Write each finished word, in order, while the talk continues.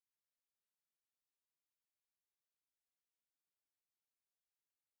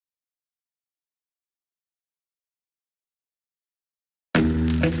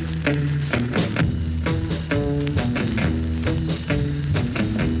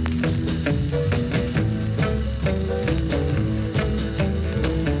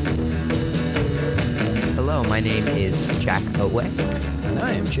Hello, my name is Jack Otway, And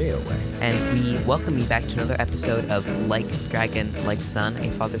I am Jay Otway. and we welcome you back to another episode of Like Dragon, Like Son,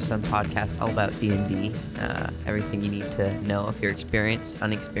 a father-son podcast all about D&D. Everything you need to know if you're experienced,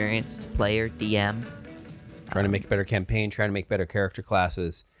 unexperienced, player, DM. Trying to make a better campaign, trying to make better character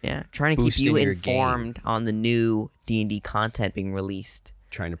classes, Yeah, trying to keep Boosting you your informed on the new D&D content being released.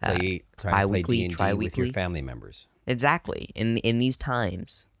 trying to play bi-weekly, D&D with tri-weekly. your family members. Exactly, in these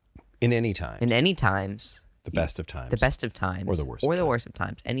times. In any times. In any times. The best of times. The best of times. Or the worst Or of the times. worst of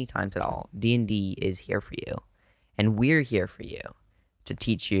times. Any times at all. D&D is here for you. And we're here for you to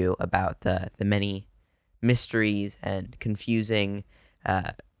teach you about the many mysteries and confusing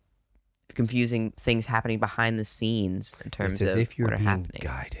things happening behind the scenes in terms It's as of if you're what are being happening.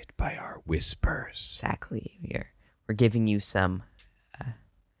 guided by our whispers. Exactly. We're giving you some...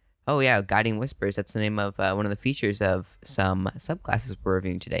 Guiding Whispers. That's the name of one of the features of some subclasses we're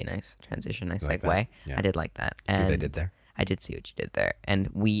reviewing today. Nice transition, nice Like segue. that? Yeah. I did like that. See what I And did there? I did see what you did there. And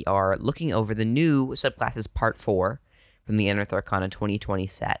we are looking over the new subclasses part 4 from the Unearthed Arcana 2020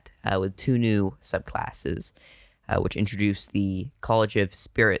 set with 2 new subclasses, which introduce the College of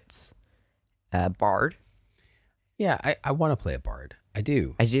Spirits Bard. Yeah, I want to play a bard. I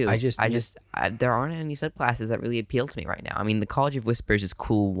do. I do. I there aren't any subclasses that really appeal to me right now. I mean, the College of Whispers is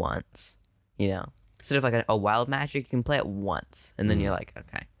cool once, Sort of like a wild magic, you can play it once, and then you're like,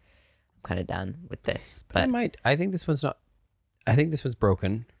 okay, I'm kind of done with this. But I think this one's not. I think this one's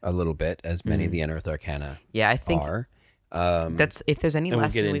broken a little bit, as many of the Unearthed Arcana yeah, I think are. that's if there's any And we'll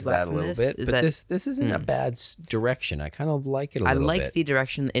lesson get we've into got that a from little this, bit. is But that this isn't a bad direction. I kind of like it a I little like bit. the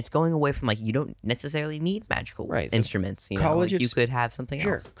direction. It's going away from you don't necessarily need magical Right, so instruments. College of you could have something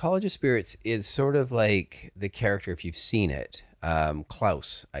Sure. else. College of Spirits is sort of like the character, if you've seen it,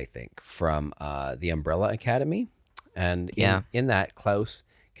 Klaus, I think, from the Umbrella Academy. And in that, Klaus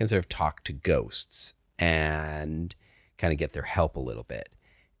can sort of talk to ghosts and kind of get their help a little bit.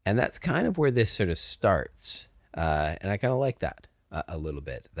 And that's kind of where this sort of starts. And I kind of like that a little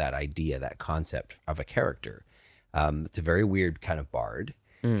bit, that idea, that concept of a character. It's a very weird kind of bard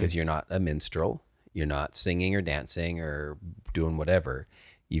because you're not a minstrel. You're not singing or dancing or doing whatever.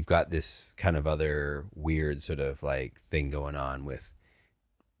 You've got this kind of other weird sort of like thing going on with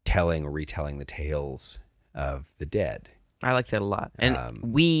telling or retelling the tales of the dead. I liked it a lot, and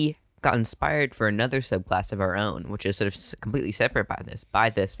we got inspired for another subclass of our own, which is sort of completely separate by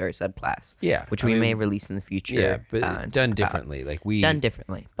this very subclass. Yeah, which I we mean, may release in the future. Yeah, but and done talk about. differently. Like we Done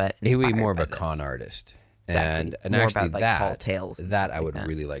differently, but he would be inspired more of by a this. con artist. Exactly. And More actually about, like, tall tales and that stuff I like would that.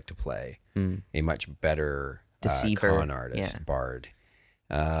 really like to play. A much better Deceiver, con artist, yeah. bard.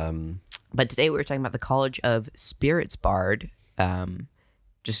 But today we were talking about the College of Spirits Bard.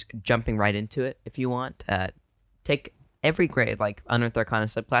 Just jumping right into it, if you want. Take every grade, like Unearthed Arcana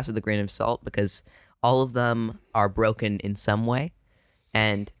subclass, with a grain of salt, because all of them are broken in some way.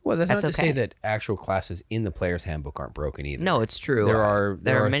 And Well, that's not to okay. say that actual classes in the player's handbook aren't broken either. No, it's true. There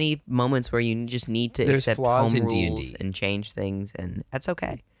are many moments where you just need to There's accept flaws home in D&D. rules and change things, and that's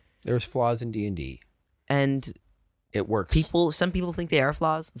okay. There's flaws in D&D. And It works. some people think they are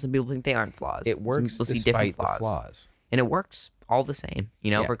flaws, and some people think they aren't flaws. It works Some people see despite different the flaws. and it works all the same.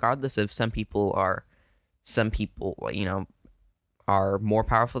 Yeah. Regardless of some people are more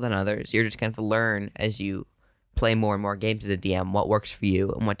powerful than others. You're just going to learn as you play more and more games as a DM what works for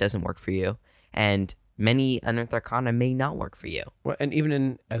you and what doesn't work for you. And many Unearthed Arcana may not work for you. Well, and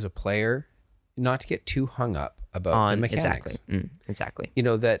even as a player, not to get too hung up about the mechanics. Exactly.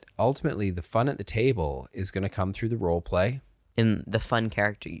 That ultimately the fun at the table is going to come through the role play. In the fun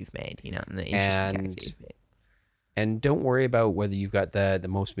character you've made, and the interesting And- character you've made. And don't worry about whether you've got the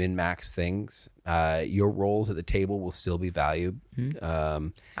most min-max things. Your roles at the table will still be valued. I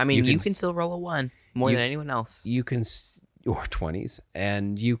mean, you can still roll a 1 more than anyone else. You can, or 20s,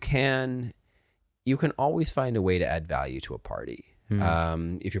 and you can always find a way to add value to a party.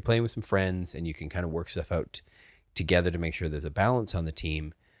 If you're playing with some friends and you can kind of work stuff out together to make sure there's a balance on the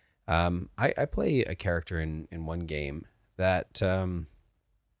team. I play a character in one game that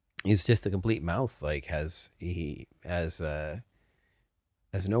is just a complete mouth. Like he has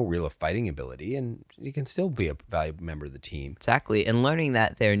no real fighting ability, and he can still be a valuable member of the team. Exactly. And learning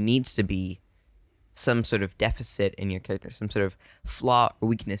that there needs to be some sort of deficit in your character, some sort of flaw or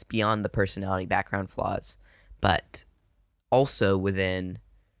weakness beyond the personality background flaws, but also within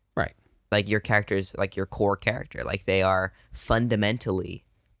Right. like your characters, like your core character, like they are fundamentally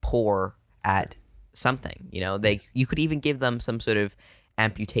poor at something. You could even give them some sort of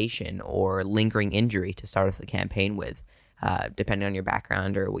amputation or lingering injury to start off the campaign with, depending on your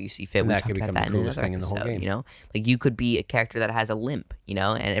background or what you see fit. And we that could talked become about the that in coolest another thing in the whole episode, game. you know, like you could be a character that has a limp, you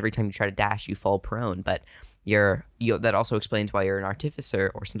know, and every time you try to dash, you fall prone. But that also explains why you're an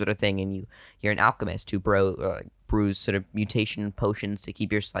artificer or some sort of thing, and you're an alchemist who brews sort of mutation potions to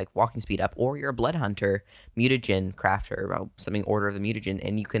keep your like walking speed up, or you're a blood hunter, mutagen crafter, something order of the mutagen,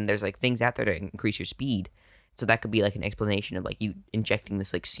 and there's like things out there to increase your speed. So that could be like an explanation of like you injecting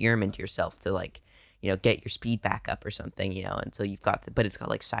this like serum into yourself to like, you know, get your speed back up or something, you know. And so you've got but it's got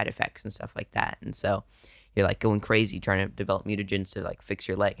like side effects and stuff like that, and so you're like going crazy trying to develop mutagens to like fix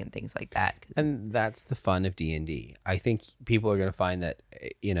your leg and things like that. And that's the fun of D&D. I think people are going to find that,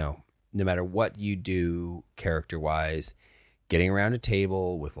 you know, no matter what you do character-wise, getting around a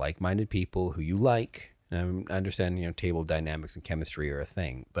table with like-minded people who you like, and I understand, you know, table dynamics and chemistry are a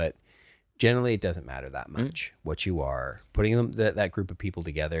thing, but generally it doesn't matter that much what you are. Putting that group of people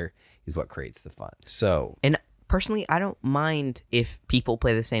together is what creates the fun. So, and personally, I don't mind if people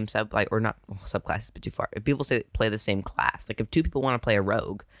play the same subclass is a bit too far. If people play the same class, like if two people want to play a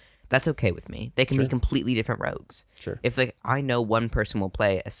rogue, that's okay with me. They can be completely different rogues. Sure. If like I know one person will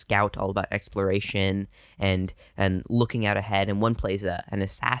play a scout all about exploration and looking out ahead, and one plays an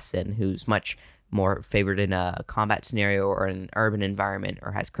assassin who's much more favored in a combat scenario or an urban environment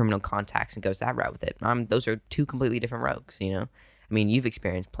or has criminal contacts and goes that route with it. Those are two completely different rogues, you know? I mean, you've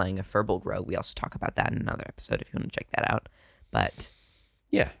experienced playing a Firbolg rogue. We also talk about that in another episode if you want to check that out. But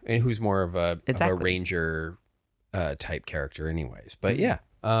yeah, and who's more of a exactly. of a ranger type character anyways. But yeah.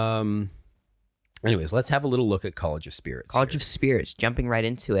 Anyways, let's have a little look at College of Spirits. College of Spirits, jumping right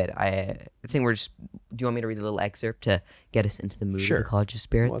into it. I think do you want me to read a little excerpt to get us into the mood of the College of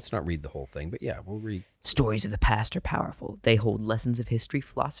Spirits? Well, let's not read the whole thing, but yeah, we'll read. Stories of the past are powerful. They hold lessons of history,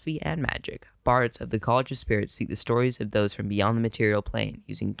 philosophy, and magic. Bards of the College of Spirits seek the stories of those from beyond the material plane.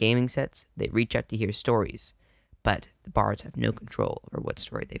 Using gaming sets, they reach out to hear stories, but the bards have no control over what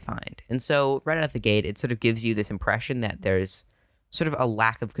story they find. And so right out of the gate, it sort of gives you this impression that there's sort of a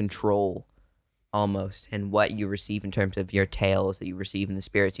lack of control almost in what you receive in terms of your tales that you receive in the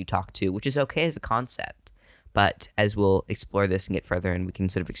spirits you talk to, which is okay as a concept. But as we'll explore this and get further, and we can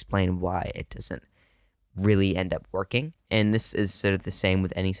sort of explain why it doesn't really end up working. And this is sort of the same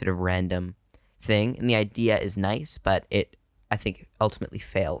with any sort of random thing. And the idea is nice, but it, I think, ultimately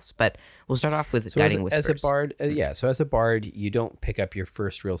fails. But we'll start off with Guiding Whispers. As a bard, so as a bard, you don't pick up your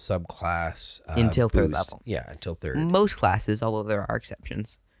first real subclass until third level. Yeah, until third. Most classes, although there are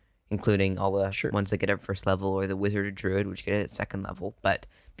exceptions, including all the ones that get it at first level, or the wizard or druid, which get it at second level. But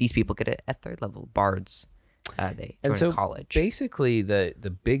these people get it at third level. Bards, they join college. Basically,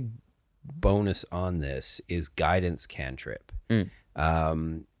 the big bonus on this is guidance cantrip.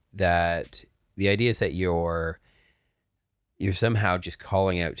 That the idea is that you're somehow just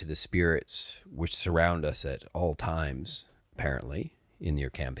calling out to the spirits which surround us at all times, apparently, in your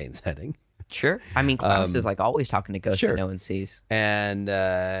campaign setting. Sure. I mean, Klaus is like always talking to ghosts that no one sees.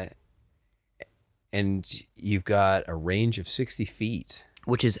 And you've got a range of 60 feet.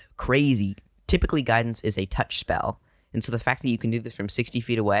 Which is crazy. Typically, guidance is a touch spell. And so the fact that you can do this from 60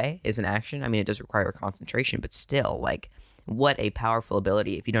 feet away is an action. I mean, it does require concentration, but still, like, what a powerful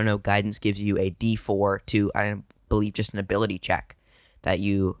ability. If you don't know, guidance gives you a D4 to, I believe, just an ability check that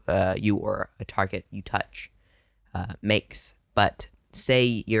you or a target you touch makes. But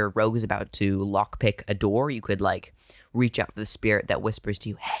say your rogue is about to lockpick a door, you could, like, reach out for the spirit that whispers to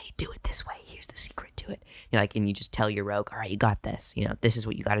you, hey, do it this way. Here's the secret to it. You're like, and you just tell your rogue, all right, you got this. You know, this is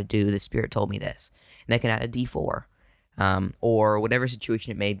what you got to do. The spirit told me this. And they can add a D4. Or whatever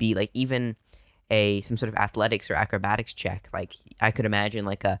situation it may be, like even some sort of athletics or acrobatics check. Like I could imagine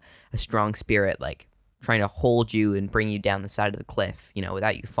like a strong spirit like trying to hold you and bring you down the side of the cliff, you know,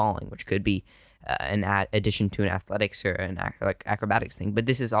 without you falling, which could be an addition to an athletics or an acrobatics thing. But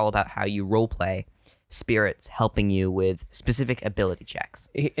this is all about how you role play spirits helping you with specific ability checks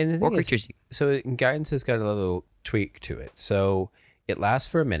and the thing or creatures. So guidance has got a little tweak to it. So it lasts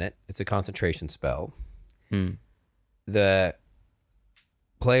for a minute. It's a concentration spell. The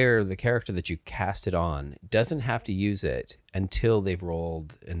player, the character that you cast it on, doesn't have to use it until they've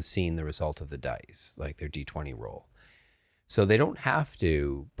rolled and seen the result of the dice, like their D20 roll. So they don't have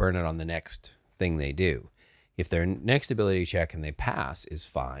to burn it on the next thing they do. If their next ability check and they pass is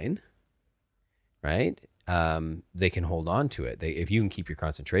fine, right? They can hold on to it. If you can keep your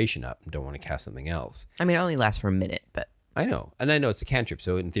concentration up and don't want to cast something else. I mean, it only lasts for a minute, but I know. And I know it's a cantrip,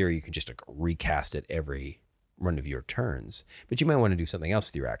 so in theory you can just like recast it every run of your turns, but you might want to do something else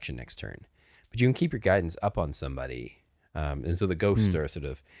with your action next turn. But you can keep your guidance up on somebody, and so the ghosts are sort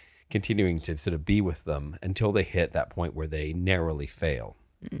of continuing to sort of be with them until they hit that point where they narrowly fail.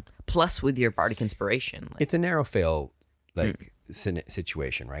 Plus, with your bardic inspiration, it's a narrow fail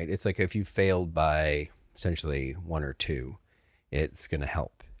situation, right? It's like if you failed by essentially 1 or 2, it's going to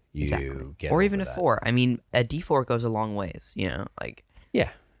help you get or even a that. 4. I mean, a D4 goes a long ways, Yeah.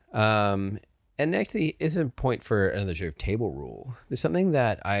 And actually is a point for another sort of table rule. There's something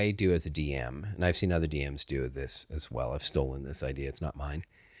that I do as a DM, and I've seen other DMs do this as well. I've stolen this idea. It's not mine.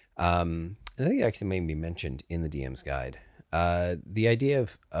 And I think it actually may be mentioned in the DM's guide. The idea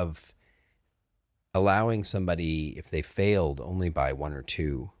of allowing somebody, if they failed only by 1 or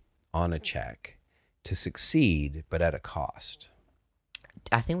 2 on a check, to succeed, but at a cost.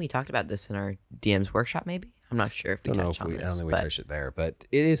 I think we talked about this in our DM's workshop, maybe. I'm not sure if we touched on this. I don't think we touched it there, but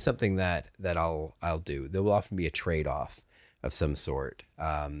it is something that I'll do. There will often be a trade-off of some sort,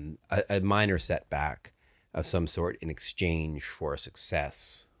 a minor setback of some sort in exchange for a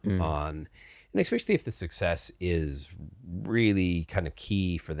success on, and especially if the success is really kind of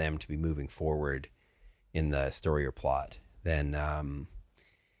key for them to be moving forward in the story or plot, then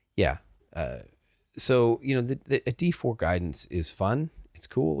so the a D4 guidance is fun. It's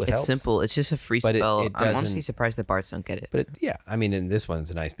cool. It's helps. Simple. It's just a free spell. I'm honestly surprised the bards don't get it. But I mean, in this one,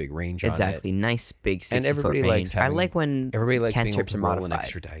 it's a nice big range on it. Exactly. Nice big 60-foot range. And everybody likes having, I like when everybody likes cantrips being able to are roll an modified.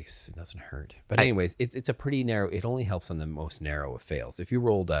 extra dice. It doesn't hurt. But anyways, it's a pretty narrow. It only helps on the most narrow of fails. If you've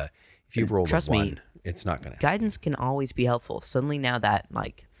rolled a 1, it's not going to. Guidance can always be helpful. Suddenly now that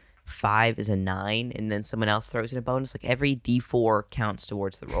 5 is a 9 and then someone else throws in a bonus, every D4 counts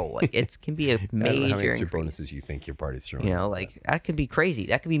towards the roll. It can be a major I don't know how many increase. bonuses you think your party's throwing. That could be crazy.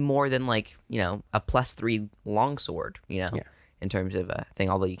 That could be more than a +3 longsword, in terms of a thing,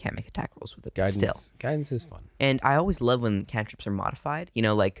 although you can't make attack rolls with it. Guidance is fun. And I always love when cantrips are modified.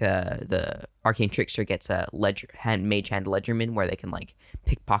 The Arcane Trickster gets a mage hand ledgerman where they can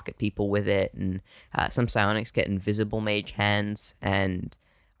pickpocket people with it, and some psionics get invisible mage hands, and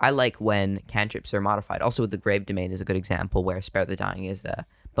I like when cantrips are modified. Also, the Grave Domain is a good example where Spare the Dying is a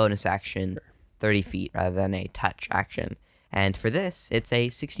bonus action, 30 feet rather than a touch action. And for this, it's a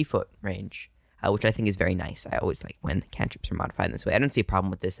 60-foot range, which I think is very nice. I always like when cantrips are modified in this way. I don't see a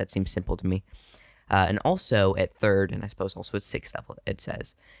problem with this. That seems simple to me. And also at 3rd, and I suppose also at 6th level, it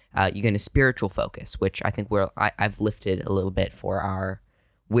says you get a spiritual focus, which I think I've lifted a little bit for our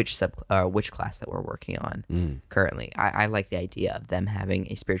witch class that we're working on currently. I like the idea of them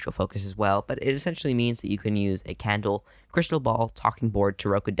having a spiritual focus as well, but it essentially means that you can use a candle, crystal ball, talking board,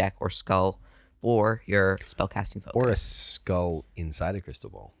 Tarokka deck, or skull for your spellcasting focus. Or a skull inside a crystal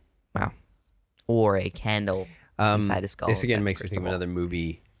ball. Wow. Or a candle inside a skull. This again makes me think of another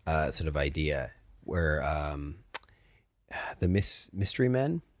movie sort of idea where the Mystery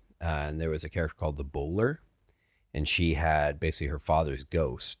Men, and there was a character called the Bowler. And she had basically her father's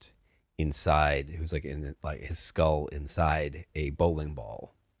ghost inside, who's in his skull inside a bowling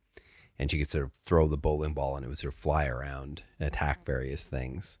ball. And she could sort of throw the bowling ball and it would sort of fly around and attack various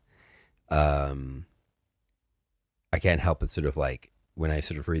things. I can't help but sort of when I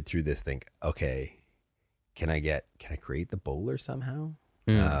sort of read through this, think, okay, can I create the bowler somehow?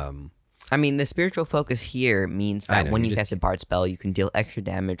 I mean, the spiritual focus here means that when you cast a bard spell, you can deal extra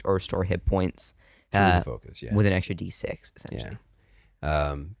damage or restore hit points. The focus, with an extra D6, essentially.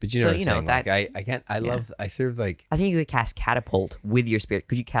 Yeah. But what I'm saying? That, I sort of I think you could cast Catapult with your spirit.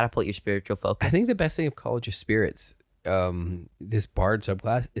 Could you catapult your spiritual focus? I think the best thing of College of Spirits, this Bard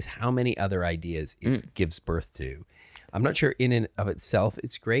subclass, is how many other ideas it gives birth to. I'm not sure in and of itself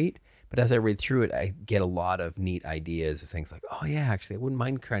it's great, but as I read through it, I get a lot of neat ideas of things like, oh yeah, actually, I wouldn't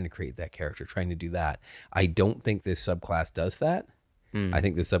mind trying to create that character, trying to do that. I don't think this subclass does that. I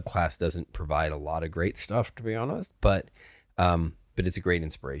think the subclass doesn't provide a lot of great stuff, to be honest, but it's a great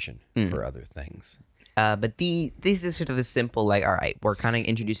inspiration for other things. But this is sort of the simple, all right, we're kind of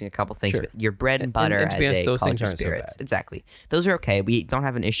introducing a couple things. Sure. But your bread and butter and to be honest, as a those College things of aren't so Spirits. bad. Exactly. Those are okay. We don't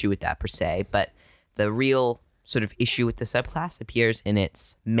have an issue with that per se, but the real sort of issue with the subclass appears in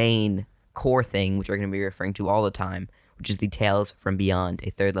its main core thing, which we're going to be referring to all the time, which is the Tales from Beyond,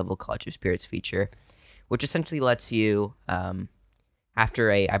 a 3rd level College of Spirits feature, which essentially lets you...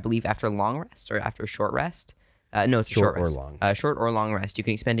 after a long rest or after a short rest. No, it's a short rest. Short or long rest. You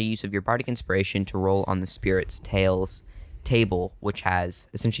can expend a use of your bardic inspiration to roll on the Spirit's Tales table, which has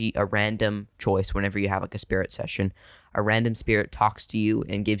essentially a random choice whenever you have a spirit session. A random spirit talks to you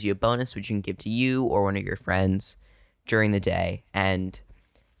and gives you a bonus, which you can give to you or one of your friends during the day. And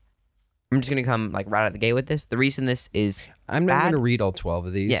I'm just going to come right out of the gate with this. The reason this is I'm not going to read all 12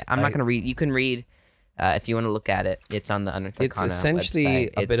 of these. Yeah, I'm not going to read. You can read... if you want to look at it, it's on the Unearthed Arcana It's essentially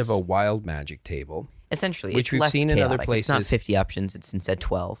website. a bit of a wild magic table. Essentially, which it's we've less seen chaotic. in other places. It's not 50 options; it's instead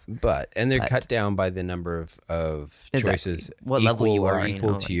 12. And they're cut down by the number of choices what level you are,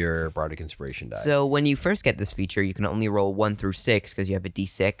 equal to your bardic inspiration die. So when you first get this feature, you can only roll 1 through 6 because you have a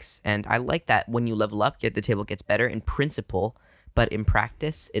d6, and I like that when you level up, the table gets better in principle, but in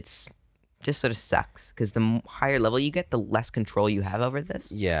practice, it's just sort of sucks because the higher level you get, the less control you have over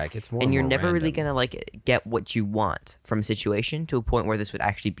this. Yeah, it gets more. And you're more never random. really gonna get what you want from a situation to a point where this would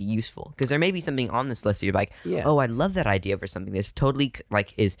actually be useful. Because there may be something on this list that you're like, oh, I love that idea for something that's totally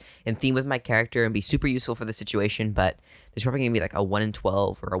is in theme with my character and be super useful for the situation. But there's probably gonna be like a 1 in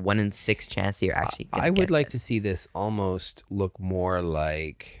 12 or a 1 in 6 chance that you're actually. I would like to see this almost look more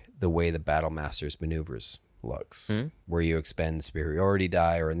like the way the Battle Master's maneuvers looks, where you expend superiority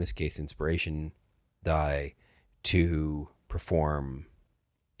die, or in this case inspiration die, to perform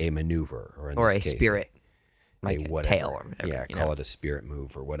a maneuver, or in this case, spirit, like a tail or whatever. Yeah, call it a spirit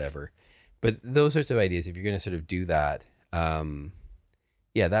move or whatever. But those sorts of ideas, if you're going to sort of do that, I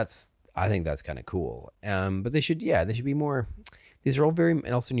think that's kind of cool. But they should be more. These are all very,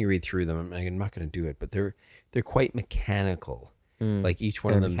 and also when you read through them, I'm not going to do it, but they're quite mechanical. Like each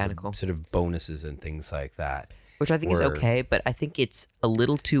one of them sort of bonuses and things like that. Which I think is okay, but I think it's a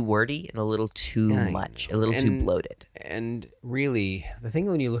little too wordy and a little too much, a little too bloated. And really, the thing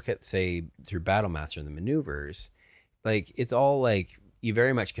when you look at, say, through Battle Master and the maneuvers, like it's all like you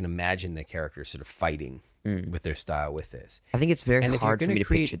very much can imagine the characters sort of fighting with their style with this. I think it's very hard for me to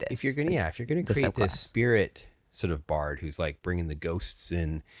picture this. If you're going to create this spirit sort of bard who's like bringing the ghosts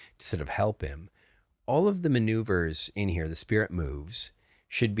in to sort of help him, all of the maneuvers in here, the spirit moves,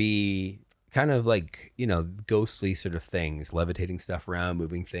 should be kind of like, ghostly sort of things, levitating stuff around,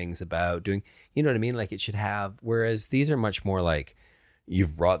 moving things about, doing, you know what I mean? Like it should have, whereas these are much more like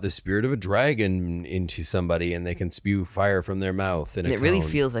you've brought the spirit of a dragon into somebody and they can spew fire from their mouth. And it really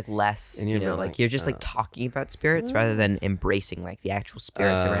feels like less, and like you're just like talking about spirits rather than embracing like the actual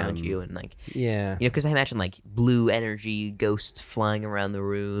spirits around you. And like, because I imagine like blue energy ghosts flying around the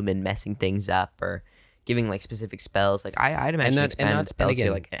room and messing things up, or giving like specific spells. Like I'd imagine expanded spells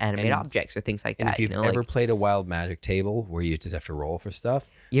to like animate objects or things like that. And if you've ever played a wild magic table where you just have to roll for stuff,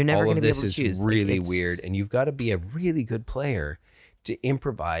 you're never going to be able to choose. choose. All of this is really weird, and you've got to be a really good player to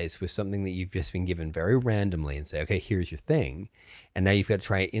improvise with something that you've just been given very randomly and say, okay, here's your thing. And now you've got to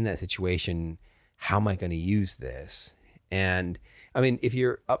try it in that situation. How am I going to use this? And I mean, if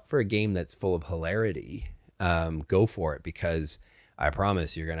you're up for a game that's full of hilarity, go for it, because I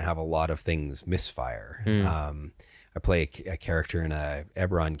promise you're going to have a lot of things misfire. I play a character in a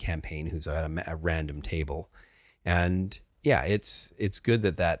Eberron campaign who's at a random table. And yeah, it's good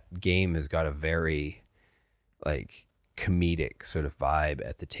that game has got a very like comedic sort of vibe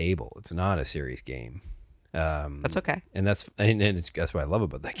at the table. It's not a serious game. That's okay. And that's what I love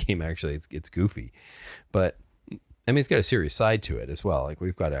about that game. Actually, it's goofy, but I mean, it's got a serious side to it as well. Like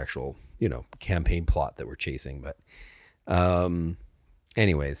we've got actual, campaign plot that we're chasing. But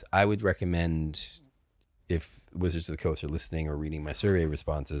anyways, I would recommend, if Wizards of the Coast are listening or reading my survey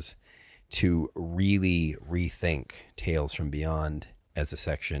responses, to really rethink Tales from Beyond as a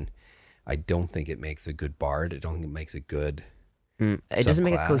section. I don't think it makes a good bard. I don't think it makes a good it doesn't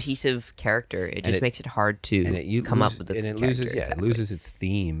make a cohesive character. It just makes it hard to come up with a character. It loses its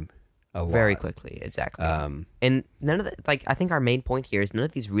theme a lot. Very quickly, exactly. And none of the, I think our main point here is none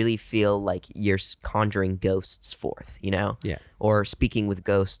of these really feel like you're conjuring ghosts forth, Yeah. Or speaking with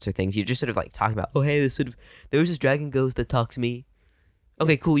ghosts or things. You're just sort of like talking about, oh, hey, there was this dragon ghost that talked to me.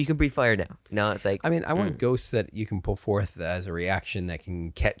 Okay, cool. You can breathe fire now. It's like, I mean, I want ghosts that you can pull forth as a reaction that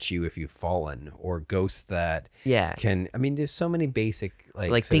can catch you if you've fallen, or ghosts that can. I mean, there's so many basic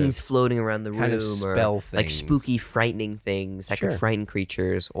like things floating around the room, or things. Like spooky, frightening things that could frighten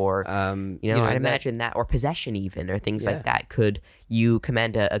creatures, or I'd imagine that, or possession even, or things like that. Could you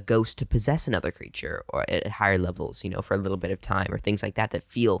command a ghost to possess another creature, or at higher levels, for a little bit of time, or things like that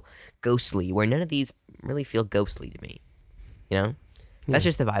feel ghostly, where none of these really feel ghostly to me, That's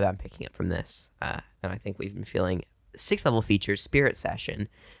just the vibe I'm picking up from this. And I think we've been feeling 6th level features, Spirit Session,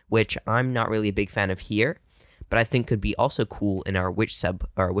 which I'm not really a big fan of here, but I think could be also cool in our witch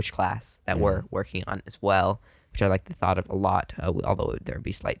class that we're working on as well, which I like the thought of a lot, although there would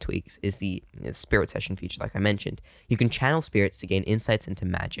be slight tweaks, is the Spirit Session feature, like I mentioned. You can channel spirits to gain insights into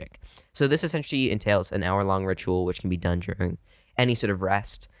magic. So this essentially entails an hour-long ritual, which can be done during any sort of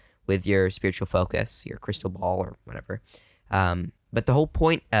rest with your spiritual focus, your crystal ball, or whatever. But the whole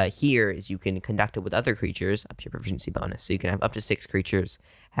point here is you can conduct it with other creatures up to your proficiency bonus. So you can have up to 6 creatures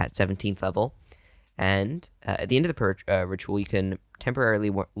at 17th level. And at the end of the ritual, you can temporarily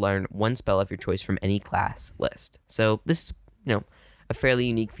learn one spell of your choice from any class list. So this is, a a fairly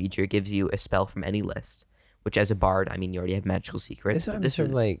unique feature. It gives you a spell from any list, which as a bard, I mean, you already have magical secrets. This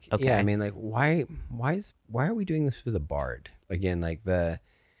is like, okay. Yeah, I mean, like, why are we doing this with a bard? Again, like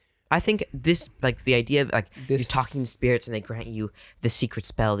I think this, like the idea of like you're talking to spirits and they grant you the secret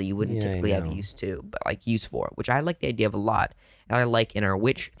spell that you wouldn't typically have use for, which I like the idea of a lot, and I like in our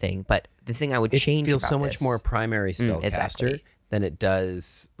witch thing. But the thing I would change feels about so much more primary spellcaster exactly. than it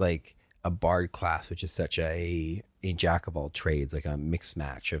does like a bard class, which is such a jack of all trades, like a mixed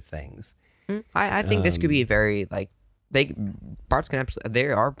match of things. I think this could be very like bards can absolutely, they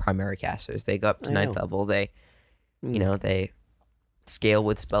are primary casters. They go up to 9th level. They they scale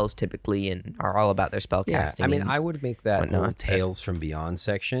with spells typically and are all about their spell casting. I mean, I would make that whole Tales from Beyond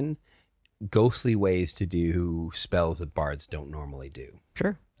section ghostly ways to do spells that bards don't normally do.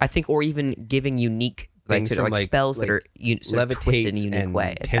 Sure. I think, or even giving unique things like spells that are twisted in a unique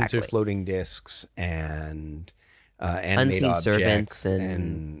way. Tensor floating discs and unseen servants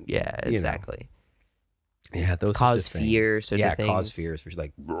and exactly. Yeah, those cause fear sort of things. Yeah, cause fears, which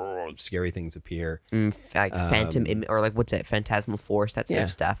like scary things appear. Like phantom or like what's that? Phantasmal force, that sort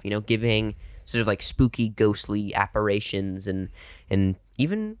of stuff. Giving sort of like spooky, ghostly apparitions and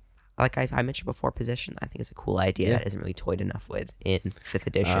even like I mentioned before, possession. I think is a cool idea that isn't really toyed enough with in 5th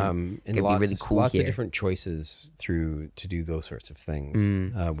edition. And it'd be really cool lots here. of different choices to do those sorts of things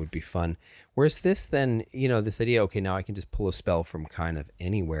would be fun. Whereas this, then this idea, okay, now I can just pull a spell from kind of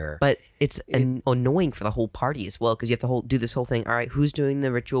anywhere. But it's annoying for the whole party as well, because you have to do this whole thing. All right, who's doing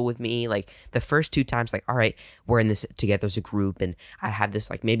the ritual with me? Like the first 2 times, like all right, we're in this together as a group, and I have this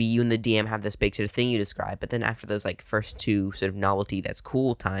like maybe you and the DM have this big sort of thing you describe. But then after those like first 2 sort of novelty that's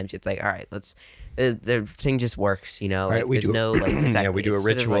cool times, it's like all right, let's. The thing just works, All right, we do exactly. we do a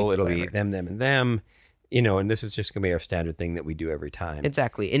ritual. It'll be them, and them. And this is just going to be our standard thing that we do every time.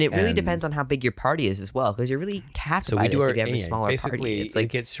 Exactly. And it really depends on how big your party is as well, because you're really capped by this if you have a smaller party. It's like,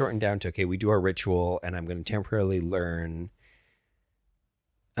 it gets shortened down to, okay, we do our ritual, and I'm going to temporarily learn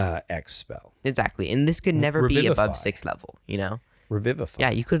X spell. Exactly. And this could never be above 6th level, Revivify.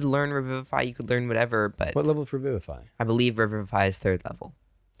 Yeah, you could learn Revivify, you could learn whatever, but... What level is Revivify? I believe Revivify is 3rd level.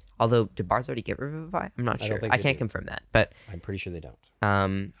 Although, do bards already get Revivify? I'm not sure. I can't confirm that, but... I'm pretty sure they don't.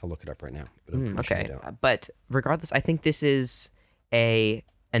 I'll look it up right now. But I'm pretty sure they don't. But regardless, I think this is a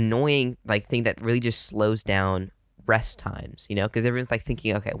annoying thing that really just slows down rest times, because everyone's like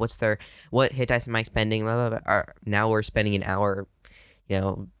thinking, okay, what hit dice am I spending? Blah, blah, blah. Now we're spending an hour,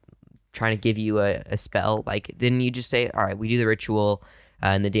 trying to give you a spell. Like, then you just say, all right, we do the ritual,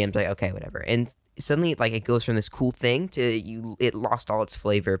 and the DM's like, okay, whatever. And suddenly, it goes from this cool thing to it lost all its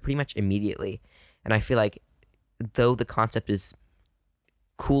flavor pretty much immediately. And I feel like, though the concept is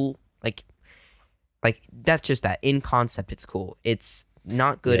cool, like that's just that. In concept, it's cool. It's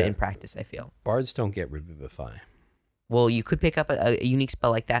not good in practice, I feel. Bards don't get Revivify. Well, you could pick up a unique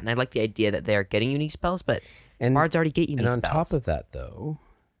spell like that, and I like the idea that they're getting unique spells, but bards already get unique spells. And on top of that, though...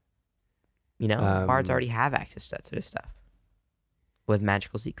 bards already have access to that sort of stuff with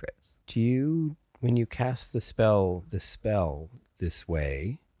magical secrets. When you cast the spell this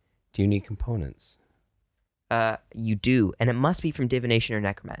way, do you need components? You do, and it must be from divination or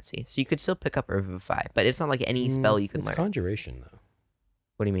necromancy. So you could still pick up Revivify, but it's not like any spell you can learn. It's conjuration, though.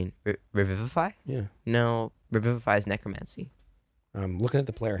 What do you mean? Revivify? Yeah. No, Revivify is necromancy. I'm looking at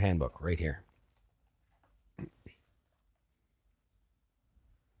the player handbook right here.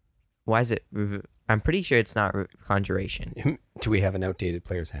 Why is it? I'm pretty sure it's not conjuration. Do we have an outdated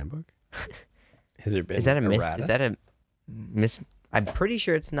player's handbook? Has there been? Is that a miss? Is that a miss? I'm pretty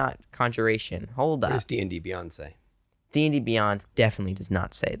sure it's not conjuration. Hold up. What does D&D Beyond say? D&D Beyond definitely does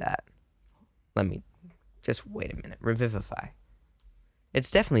not say that. Let me just wait a minute. Revivify. It's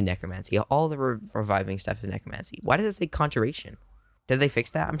definitely necromancy. All the reviving stuff is necromancy. Why does it say conjuration? Did they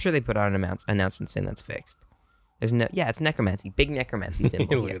fix that? I'm sure they put out an announcement saying that's fixed. There's no. Yeah, it's necromancy. Big necromancy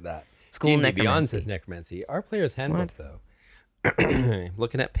symbol. Look at that. School D&D necromancy. Beyond says necromancy. Our player's handbook, though.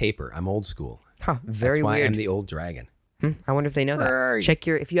 Looking at paper. I'm old school. Huh, very That's why weird. I'm the old dragon. I wonder if they know that. Check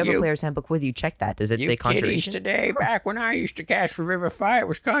if you have a player's handbook with you, check that. Does it say conjuration? Today, back when I used to cast Revivify, it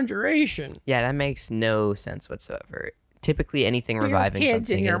was conjuration. Yeah, that makes no sense whatsoever. Typically, anything reviving kids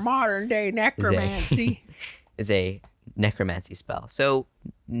something in your modern day necromancy is a necromancy spell. So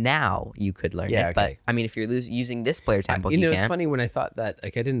now you could learn it. But I mean, if you're using this player's handbook, you it's funny when I thought that. I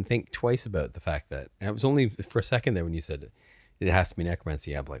didn't think twice about the fact that. And it was only for a second there when you said it has to be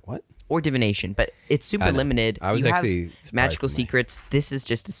necromancy. I'm like, what? Or divination, but it's super limited. I was actually have magical secrets. This is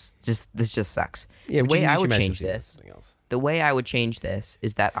this just sucks. Yeah, the way I would change this. The way I would change this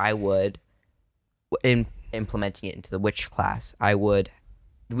is that I would, in implementing it into the witch class, we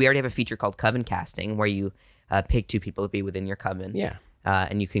already have a feature called coven casting where you pick 2 people to be within your coven. Yeah.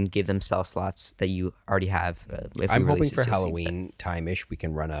 And you can give them spell slots that you already have. I'm hoping for Halloween time-ish we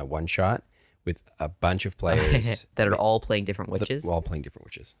can run a one-shot with a bunch of players that are all playing different witches. All playing different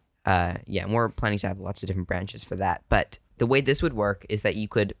witches. Yeah, and we're planning to have lots of different branches for that. But the way this would work is that you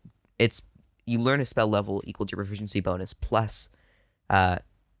learn a spell level equal to your proficiency bonus plus the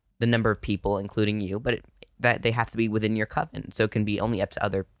number of people, including you, but that they have to be within your coven, so it can be only up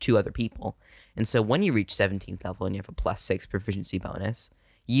to 2 other people. And so when you reach 17th level and you have a +6 proficiency bonus,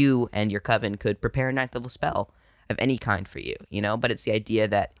 you and your coven could prepare a 9th level spell of any kind for you, but it's the idea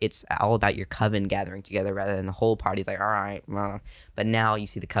that it's all about your coven gathering together rather than the whole party like, all right, but now you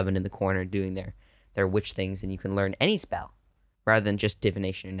see the coven in the corner doing their witch things, and you can learn any spell rather than just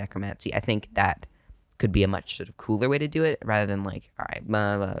divination and necromancy. I think that could be a much sort of cooler way to do it rather than like, all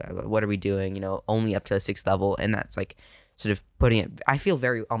right, what are we doing, only up to the 6th level, and that's like sort of putting it, I feel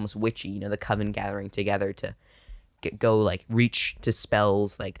very almost witchy, the coven gathering together to go like reach to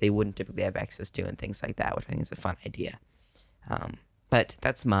spells like they wouldn't typically have access to and things like that, which I think is a fun idea. But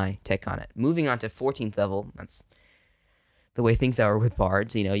that's my take on it. Moving on to 14th level, that's the way things are with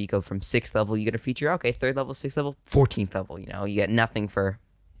bards. You go from 6th level, you get a feature, okay, 3rd level, 6th level, 14th level, you get nothing for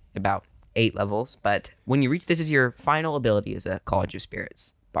about 8 levels. But when you reach, this is your final ability as a College of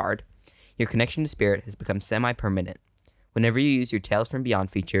Spirits bard. Your connection to spirit has become semi-permanent. Whenever you use your Tales from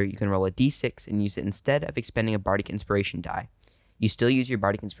Beyond feature, you can roll a d6 and use it instead of expending a Bardic Inspiration die. You still use your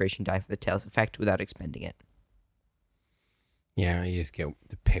Bardic Inspiration die for the Tales effect without expending it. Yeah, you just get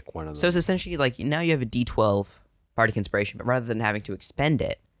to pick one of them. So it's essentially like now you have a d12 Bardic Inspiration, but rather than having to expend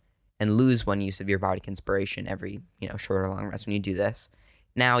it and lose one use of your Bardic Inspiration every short or long rest when you do this,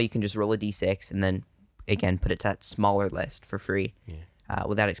 now you can just roll a d6 and then again put it to that smaller list for free. Yeah.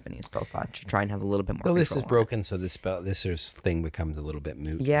 Without expending a spell slot to try and have a little bit more control. The list is broken, so this thing becomes a little bit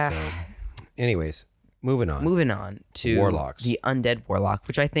moot. Yeah. So, anyways, moving on to warlocks. The undead warlock,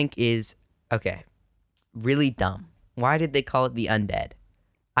 which I think is really dumb. Why did they call it the undead?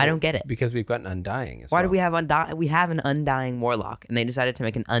 I don't get it. Because we've got an undying Why do we have we have an undying warlock, and they decided to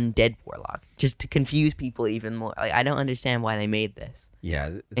make an undead warlock just to confuse people even more. Like, I don't understand why they made this.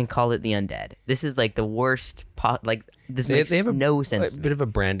 Yeah. And call it the undead. This is like the worst this makes they have no sense. A bit of a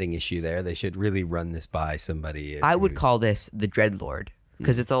branding issue there. They should really run this by somebody. I would call this the Dreadlord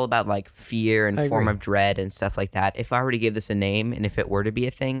because it's all about like fear and form of dread and stuff like that. If I were to give this a name and if it were to be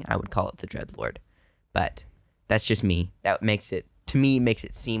a thing, I would call it the Dreadlord. But that's just me. That makes it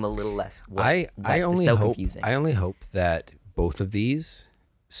seem a little less. I only confusing. I only hope that both of these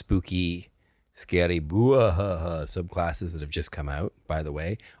spooky, scary subclasses that have just come out, by the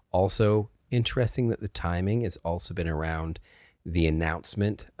way, also interesting that the timing has also been around the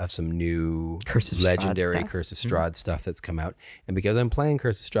announcement of some new legendary Curse of Strahd stuff that's come out. And because I'm playing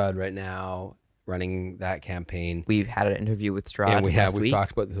Curse of Strahd right now, running that campaign, we've had an interview with Strahd, and we've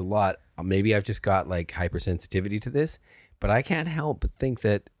talked about this a lot. Maybe I've just got like hypersensitivity to this, but I can't help but think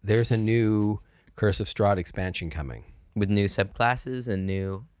that there's a new Curse of Strahd expansion coming with new subclasses and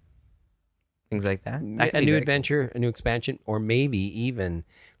new things like that. A new adventure, cool. A new expansion, or maybe even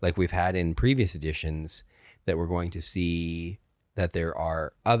like we've had in previous editions, that we're going to see that there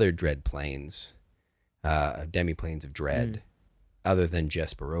are other dread planes, demi-planes of dread, other than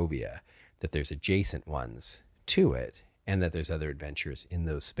just Barovia, that there's adjacent ones to it, and that there's other adventures in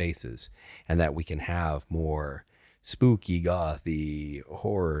those spaces, and that we can have more spooky, gothy,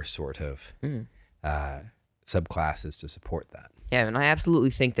 horror sort of subclasses to support that. Yeah, and I absolutely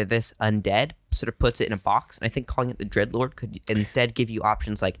think that this undead sort of puts it in a box, and I think calling it the Dreadlord could instead give you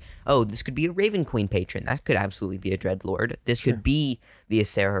options like, oh, this could be a Raven Queen patron. That could absolutely be a Dreadlord. This could be the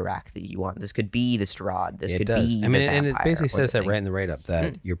Acererak that you want. This could be the Strahd. This could be the vampire, and it basically says that right in the write-up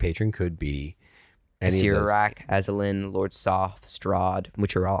that your patron could be Acererak, Azalin, Lord Soth, Strahd,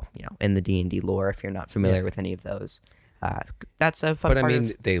 which are all, in the D&D lore if you're not familiar with any of those. That's a fun part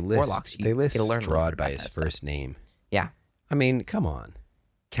of they list Warlocks. Strahd by his first name. Yeah. I mean, come on.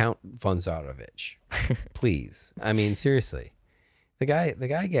 Count von Zarovich. Please. I mean, seriously. The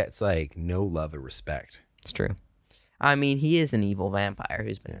guy gets like no love or respect. It's true. I mean, he is an evil vampire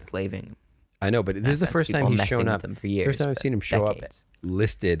who's been enslaving. I know, but this is the first time he's shown up. For years, first time I've seen him show decades. up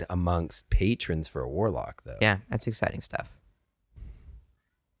listed amongst patrons for a warlock, though. Yeah, that's exciting stuff. I'm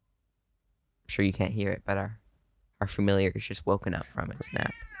sure you can't hear it, but our familiar is just woken up from its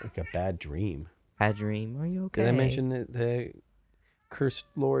nap. Like a bad dream. Bad dream. Are you okay? Did I mention the cursed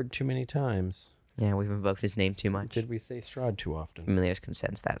lord too many times? Yeah, we've invoked his name too much. Did we say Strahd too often? Familiars can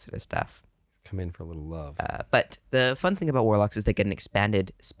sense that sort of stuff. Come in for a little love. But the fun thing about warlocks is they get an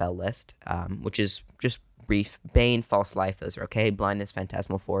expanded spell list, which is just brief. Bane, false life, those are okay. Blindness,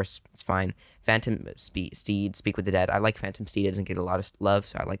 phantasmal force, it's fine. Phantom steed, speak with the dead. I like Phantom Steed. It doesn't get a lot of love,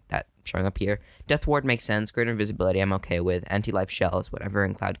 so I like that showing up here. Death ward makes sense. Greater invisibility, I'm okay with. Anti-life shells, whatever,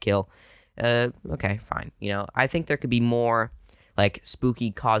 and cloud kill. Okay, fine. You know, I think there could be more like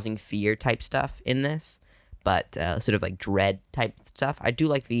spooky causing fear type stuff in this, but sort of like dread type stuff. I do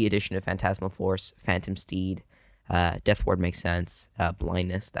like the addition of Phantasmal Force, Phantom Steed, Death Ward makes sense,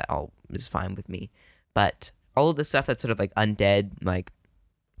 Blindness, that all is fine with me. But all of the stuff that's sort of like undead, like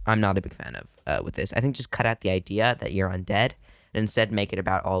I'm not a big fan of with this. I think just cut out the idea that you're undead and instead make it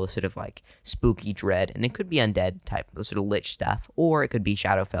about all the sort of like spooky dread, and it could be undead type, the sort of lich stuff, or it could be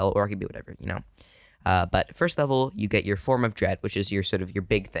Shadowfell, or it could be whatever, you know. But first level, you get your Form of Dread, which is your sort of your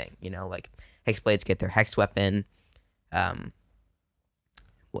big thing, you know, like Hexblades get their Hex Weapon,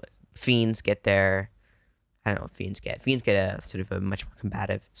 Fiends get their, I don't know what Fiends get. Fiends get a sort of a much more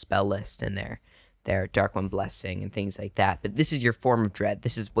combative spell list and their Dark One Blessing and things like that. But this is your Form of Dread.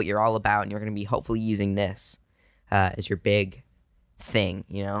 This is what you're all about, and you're going to be hopefully using this as your big thing,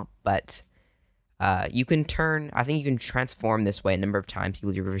 you know. But you can I think you can transform this way a number of times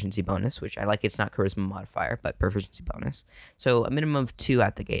with your proficiency bonus, which I like. It's not charisma modifier, but proficiency bonus. So a minimum of 2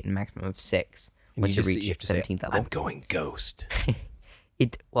 out the gate and a maximum of 6 once you reach 17th level. I'm going ghost.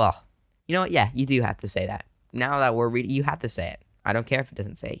 Well, you know what? Yeah, you do have to say that. Now that we're reading, you have to say it. I don't care if it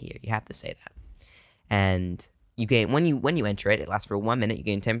doesn't say it here. You have to say that. And you gain when you enter it. It lasts for 1 minute. You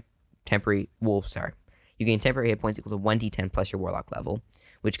gain temporary hit points equal to 1d10 plus your warlock level,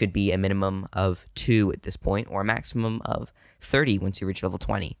 which could be a minimum of 2 at this point, or a maximum of 30 once you reach level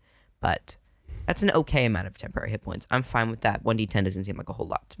 20. But that's an okay amount of temporary hit points. I'm fine with that. 1d10 doesn't seem like a whole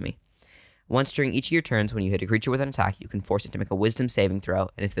lot to me. Once during each of your turns, when you hit a creature with an attack, you can force it to make a wisdom saving throw,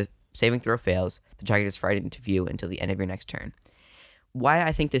 and if the saving throw fails, the target is frightened into view until the end of your next turn. Why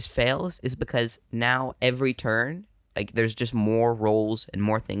I think this fails is because now every turn, like there's just more rolls and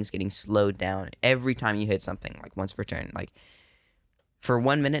more things getting slowed down every time you hit something, like once per turn. Like for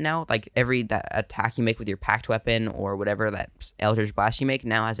 1 minute now, like that attack you make with your packed weapon or whatever, that Eldritch Blast you make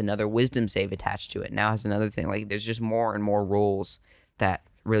now has another wisdom save attached to it. Now has another thing. Like there's just more and more rolls that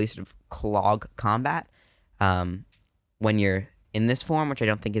really sort of clog combat when you're in this form, which I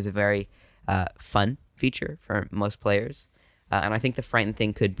don't think is a very fun feature for most players. And I think the frightened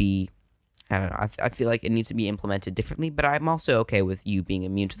thing could be, I don't know, I feel like it needs to be implemented differently, but I'm also okay with you being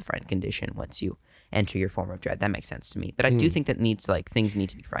immune to the frightened condition once you enter your Form of Dread. That makes sense to me. But I do think that things need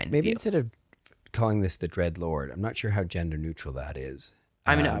to be frightened. Maybe instead of calling this the Dread Lord, I'm not sure how gender neutral that is.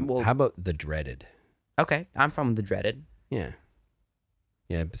 I mean, how about the Dreaded? Okay, I'm from the Dreaded. Yeah.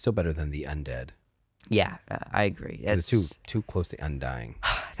 Yeah, but still better than the Undead. Yeah, I agree. It's too close to Undying.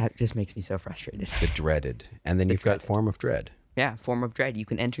 That just makes me so frustrated. The Dreaded. And then you've got Form of Dread. Yeah, Form of Dread. You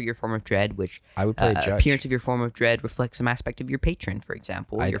can enter your Form of Dread, which I would play a judge. Appearance of your Form of Dread reflects some aspect of your patron, for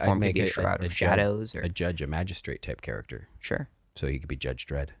example. Your form could be a Shroud of Shadows. Or a judge, a magistrate type character. Sure. So you could be Judge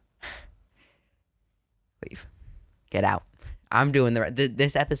Dredd. Leave. Get out. I'm doing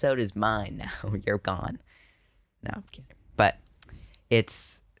this episode is mine now. You're gone. No, I'm kidding. But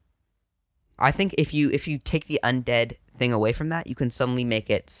I think if you take the undead thing away from that, you can suddenly make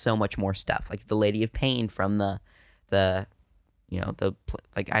it so much more stuff. Like the Lady of Pain from the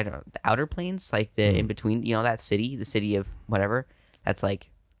Outer Planes, like the in between, you know, that city, the city of whatever, that's like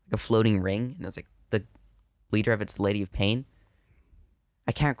a floating ring, and it's like the leader of it's the Lady of Pain.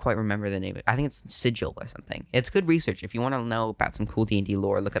 I can't quite remember the name. I think it's Sigil or something. It's good research. If you want to know about some cool D&D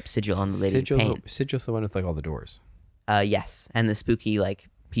lore, look up Sigil on the Lady of Pain. Sigil's the one with like all the doors. Yes, and the spooky like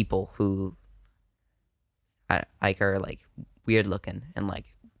people who are like weird looking and like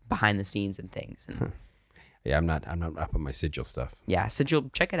behind the scenes and things. And yeah, I'm not up on my Sigil stuff. Yeah, Sigil,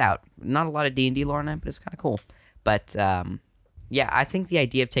 check it out. Not a lot of D&D lore on it, but it's kind of cool. But yeah, I think the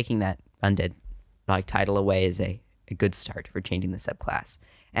idea of taking that undead like title away is a good start for changing the subclass.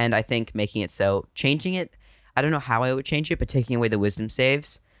 And I think making it so, changing it, I don't know how I would change it, but taking away the wisdom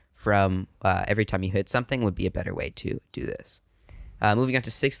saves from every time you hit something would be a better way to do this. Moving on to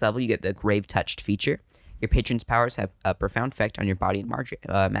 6th level, you get the Grave Touched feature. Your patron's powers have a profound effect on your body and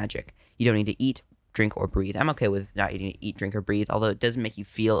magic. You don't need to eat, drink, or breathe. I'm okay with not needing to eat, drink, or breathe, although it does make you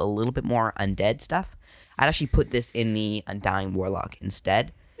feel a little bit more undead stuff. I'd actually put this in the Undying Warlock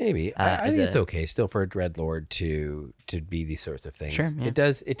instead. Maybe. I think it's okay still for a Dreadlord to be these sorts of things. Sure, yeah.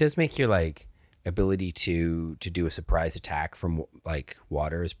 It does make your like ability to do a surprise attack from like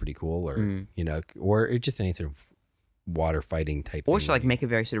water is pretty cool, or you know, or just any sort of water fighting type or thing. To like make a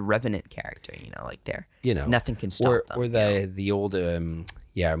very sort of revenant character, you know, like there, you know, nothing can stop them. Or the old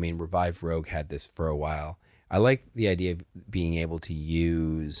yeah, I mean, Revived Rogue had this for a while. I like the idea of being able to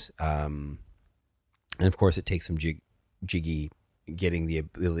use And of course, it takes some jiggy getting the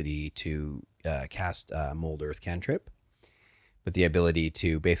ability to cast Mold Earth Cantrip, with the ability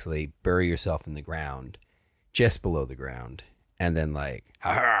to basically bury yourself in the ground, just below the ground, and then like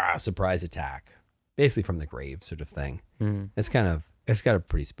surprise attack, basically from the grave sort of thing. It's got a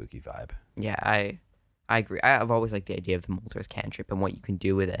pretty spooky vibe. Yeah, I agree. I've always liked the idea of the Mold Earth Cantrip and what you can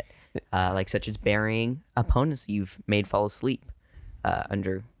do with it, like such as burying opponents you've made fall asleep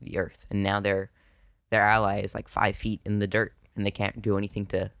under the earth, and now their ally is like 5 feet in the dirt, and they can't do anything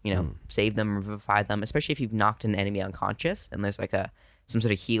to save them, revivify them. Especially if you've knocked an enemy unconscious, and there's like some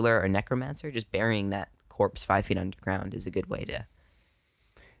sort of healer or necromancer, just burying that corpse 5 feet underground is a good way to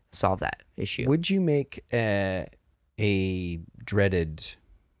solve that issue. Would you make a dreaded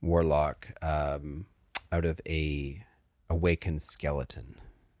warlock out of a awakened skeleton?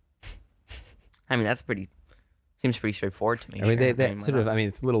 I mean, seems pretty straightforward to me. I mean,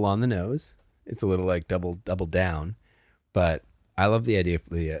 it's a little on the nose. It's a little like double down, but I love the idea of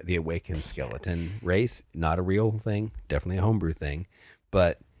the awakened skeleton race. Not a real thing, definitely a homebrew thing,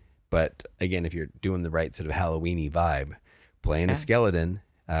 but again, if you're doing the right sort of Halloween-y vibe, playing a skeleton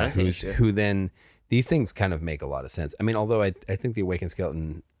who then these things kind of make a lot of sense. I mean, although I think the awakened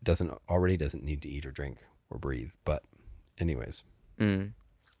skeleton doesn't need to eat or drink or breathe, but anyways.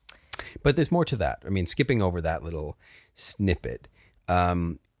 But there's more to that. I mean, skipping over that little snippet,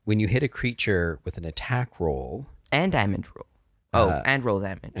 when you hit a creature with an attack roll and damage roll, and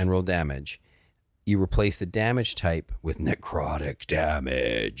roll damage, you replace the damage type with necrotic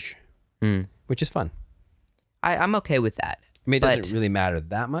damage, which is fun. I'm okay with that. I mean, it doesn't really matter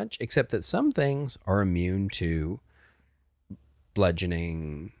that much, except that some things are immune to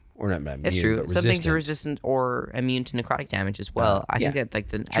bludgeoning, or not immune, it's true. but some things are resistant or immune to necrotic damage as well. I think that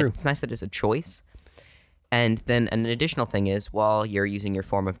it's nice that it's a choice. And then an additional thing is, while you're using your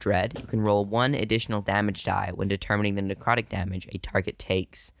Form of Dread, you can roll 1 additional damage die when determining the necrotic damage a target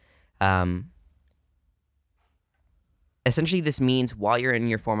takes. Essentially, this means while you're in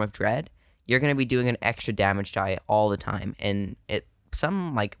your Form of Dread, you're going to be doing an extra damage die all the time. And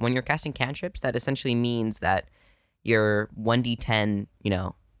when you're casting cantrips, that essentially means that your 1d10,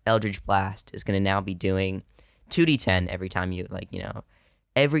 Eldritch Blast is going to now be doing 2d10 every time you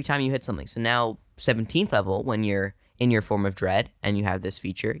hit something. So now 17th level, when you're in your Form of Dread and you have this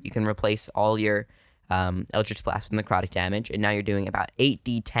feature, you can replace all your Eldritch Blast with necrotic damage, and now you're doing about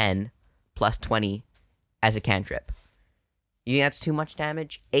 8d10 plus 20 as a cantrip. You think that's too much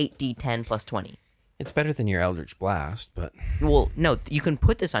damage? 8d10 plus 20. It's better than your Eldritch Blast, but... Well, no, you can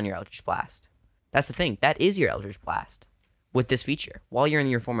put this on your Eldritch Blast. That's the thing. That is your Eldritch Blast with this feature. While you're in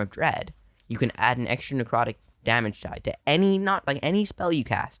your Form of Dread, you can add an extra necrotic damage die to any spell you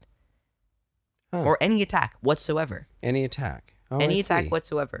cast. Or any attack whatsoever. Any attack. Oh, any attack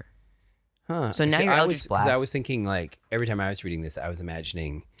whatsoever. Huh. So now your Eldritch Blast... Because I was thinking, like, every time I was reading this, I was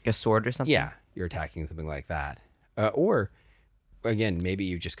imagining... a sword or something? Yeah, you're attacking something like that. Or... Again, maybe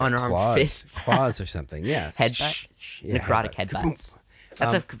you just got unarmed fists. claws or something. Yes, headbutt, necrotic headbutts.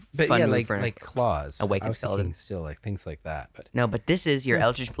 That's a fun move for like claws. Awakened skeleton. Still, like things like that. But no, but this is your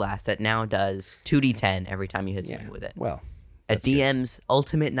Eldritch Blast that now does 2d10 every time you hit something with it. Well, a DM's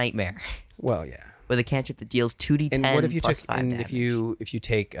ultimate nightmare. Well, yeah. With a cantrip that deals 2d10 and what if you plus 5 damage. if you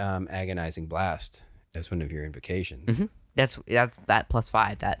take Agonizing Blast as one of your invocations? Mm-hmm. That's that plus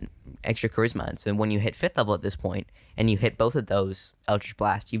 5, that extra charisma. And so when you hit 5th level at this point, and you hit both of those Eldritch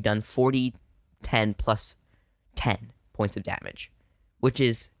Blasts, you've done 40, 10 plus 10 points of damage, which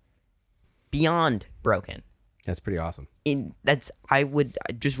is beyond broken. That's pretty awesome. I would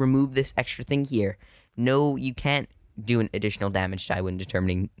just remove this extra thing here. No, you can't do an additional damage die when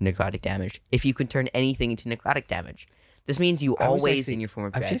determining necrotic damage if you can turn anything into necrotic damage. This means you always, in your Form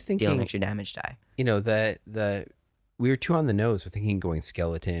of Dread, deal an extra damage die. We were too on the nose. We're thinking going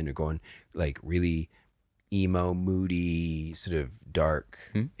skeleton or going like really emo, moody, sort of dark,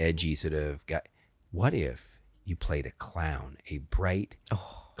 edgy sort of guy. What if you played a clown, a bright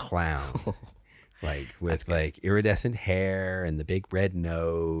clown, like with like iridescent hair and the big red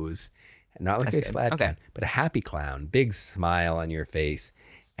nose, and not like a slad clown, but a happy clown, big smile on your face.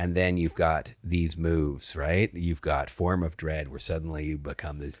 And then you've got these moves, right? You've got Form of Dread, where suddenly you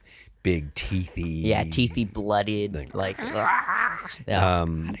become this big teethy, blooded,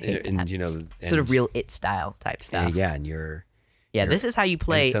 sort of real It style type stuff. Yeah, and this is how you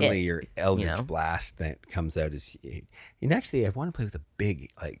play. And suddenly your Eldritch Blast that comes out is, and actually I want to play with a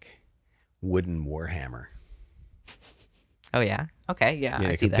big like wooden warhammer. Oh yeah, okay, yeah,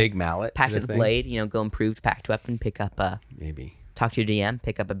 I see a that. Big mallet, packed with a blade. Go improved packed weapon. Pick up maybe. Talk to your DM.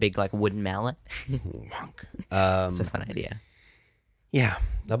 Pick up a big like wooden mallet. It's a fun idea. Yeah.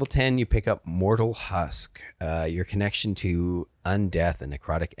 Level 10, you pick up Mortal Husk. Your connection to undeath and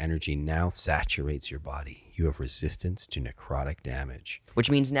necrotic energy now saturates your body. You have resistance to necrotic damage. Which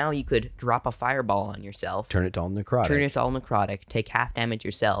means now you could drop a fireball on yourself. Turn it to all necrotic. Take half damage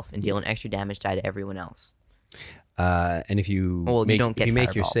yourself, and deal an extra damage die to everyone else. And if you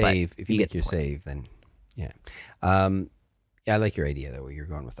make your save, then yeah. I like your idea though, where you're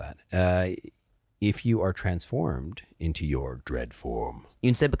going with that. If you are transformed into your dread form, you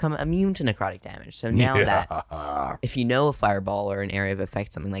instead become immune to necrotic damage. So now that if you know a fireball or an area of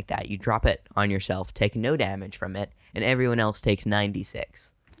effect, something like that, you drop it on yourself, take no damage from it, and everyone else takes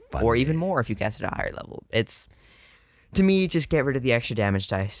 96. Or even more if you cast it at a higher level. It's, to me, just get rid of the extra damage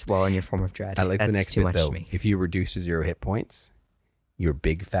dice while in your form of dread. I like That's the next too bit much though. to me. If you reduce to 0 hit points, your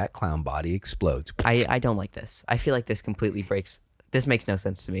big fat clown body explodes. I don't like this. I feel like this completely breaks. This makes no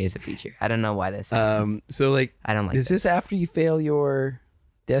sense to me as a feature. I don't know why this happens. So like, I don't like is this after you fail your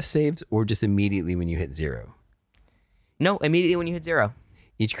death saves or just immediately when you hit 0? No, immediately when you hit 0.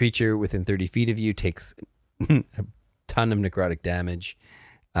 Each creature within 30 feet of you takes a ton of necrotic damage.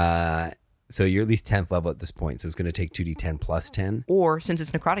 So you're at least 10th level at this point. So it's going to take 2d10 plus 10. Or since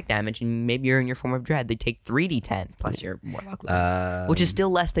it's necrotic damage and maybe you're in your form of dread, they take 3d10 plus your warlock level, which is still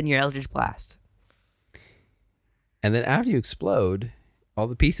less than your Eldritch Blast. And then after you explode, all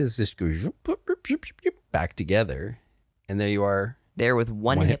the pieces just go back together. And there you are. There with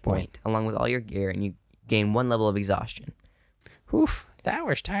one hit point, along with all your gear, and you gain 1 level of exhaustion. Oof, that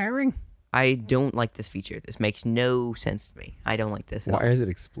was tiring. I don't like this feature. This makes no sense to me. I don't like this at all. Why is it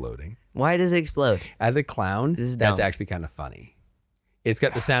exploding? Why does it explode? As a clown, This is that's dumb. actually kind of funny. It's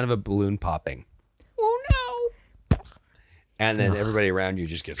got the sound of a balloon popping. Oh no! And then everybody around you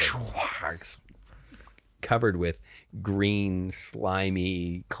just gets like covered with green,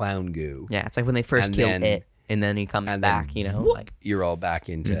 slimy clown goo. Yeah, it's like when they first kill it, and then he comes back, like you're all back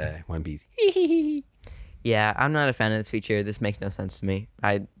into One Piece. Yeah, I'm not a fan of this feature. This makes no sense to me.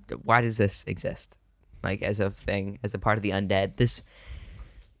 Why does this exist? Like, as a thing, as a part of the undead? This,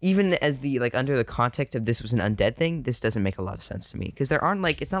 even as the, like, under the context of this was an undead thing, this doesn't make a lot of sense to me. Because there aren't,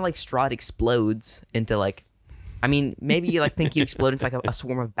 like, it's not like Strahd explodes into, like, I mean, maybe you, like, think you explode into, like, a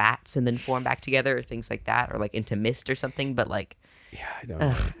swarm of bats and then form back together or things like that, or, like, into mist or something, but, like... Yeah, I don't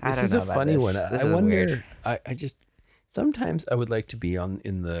know. This is a funny one. I wonder, I just... Sometimes I would like to be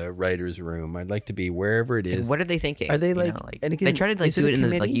in the writer's room. I'd like to be wherever it is. And what are they thinking? Are they like, and again, they try to like do it in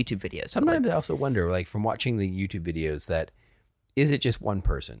the like YouTube videos. Sometimes I also wonder, like from watching the YouTube videos, that is it just one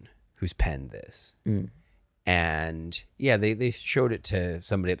person who's penned this? And yeah, they showed it to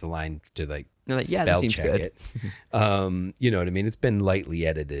somebody at the line to like spell check it. You know what I mean? It's been lightly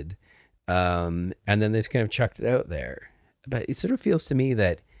edited, and then they just kind of chucked it out there. But it sort of feels to me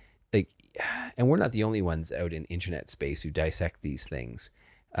that like. And we're not the only ones out in internet space who dissect these things,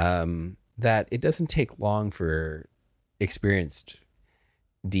 that it doesn't take long for experienced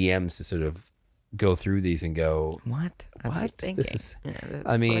DMs to sort of go through these and go, what? This is,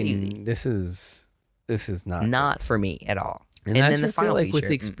 crazy. this is not for me at all. And then the final feature, with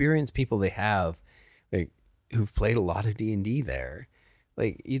the experienced people they have, like who've played a lot of D&D there,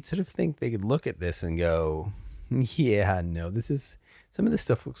 like you'd sort of think they could look at this and go, yeah, no, some of this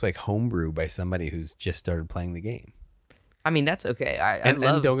stuff looks like homebrew by somebody who's just started playing the game. I mean, that's okay. And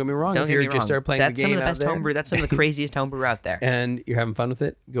don't get me wrong. If you just started playing the game, that's some of the best homebrew. That's some of the craziest homebrew out there. And you're having fun with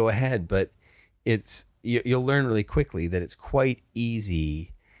it, go ahead. But you'll learn really quickly that it's quite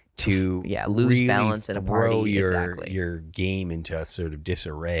easy to lose really balance at a party. Your game into a sort of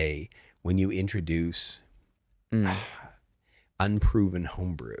disarray when you introduce unproven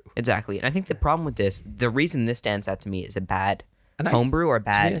homebrew. Exactly. And I think the problem with this, the reason this stands out to me is a bad homebrew or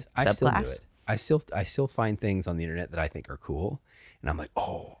bad subclass. I still find things on the internet that I think are cool, and I'm like,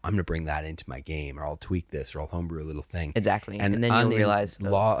 oh, I'm gonna bring that into my game, or I'll tweak this, or I'll homebrew a little thing. Exactly, and then you'll realize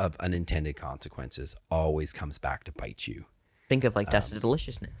law of unintended consequences always comes back to bite you. Think of like Dust of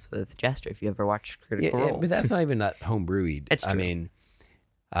Deliciousness with Jester, if you ever watched Critical Role. But that's not even that homebrewy. It's true.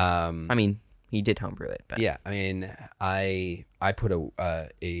 I mean, he did homebrew it, but yeah, I mean, I put a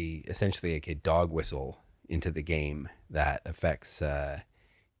essentially like a dog whistle into the game that affects that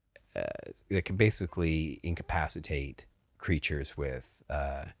can basically incapacitate creatures with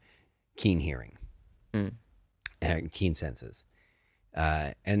keen hearing and keen senses.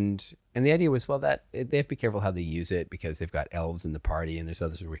 And the idea was, well, that they have to be careful how they use it because they've got elves in the party and there's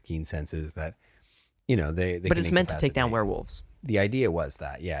others with keen senses that, they But it's meant to take down werewolves. The idea was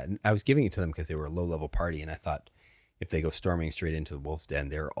that, yeah. And I was giving it to them because they were a low-level party, and I thought if they go storming straight into the wolf's den,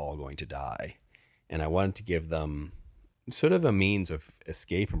 they're all going to die. And I wanted to give them sort of a means of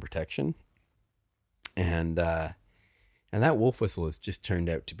escape and protection. And And that wolf whistle has just turned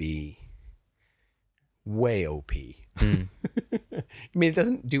out to be way OP. I mean, it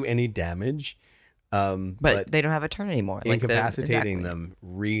doesn't do any damage. But they don't have a turn anymore. Incapacitating them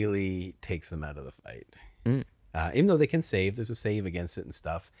really takes them out of the fight. Even though they can save, there's a save against it and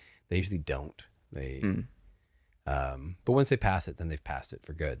stuff. They usually don't. But once they pass it, then they've passed it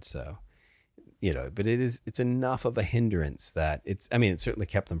for good. So, but it's enough of a hindrance that it certainly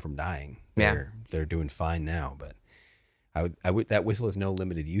kept them from dying. They're doing fine now, but I would that whistle has no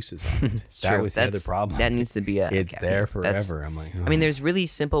limited uses on it. That was the other problem. That needs to be it's there forever. I'm like, oh. There's really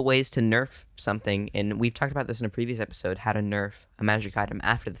simple ways to nerf something, and we've talked about this in a previous episode, how to nerf a magic item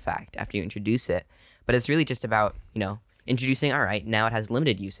after the fact, after you introduce it. But it's really just about, introducing, all right, now it has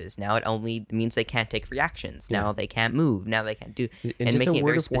limited uses. Now it only means they can't take reactions. Now they can't move. Now they can't do, and making it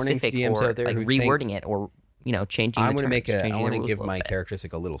very specific, or out there like rewording it, or changing. I want to give my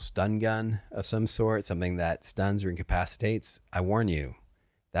characteristic a little stun gun of some sort, something that stuns or incapacitates. I warn you,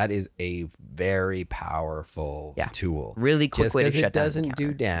 that is a very powerful tool. Really quick way to shut down. Just because it doesn't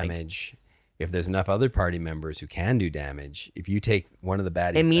do damage. If there's enough other party members who can do damage, if you take one of the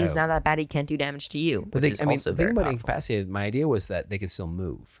baddies, it means now that baddie can't do damage to you. But the thing about incapacitated, my idea was that they can still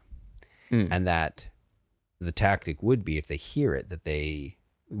move, and that the tactic would be, if they hear it, that they,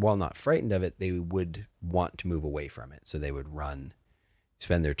 while not frightened of it, they would want to move away from it. So they would run,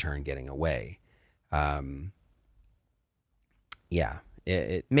 spend their turn getting away. Maybe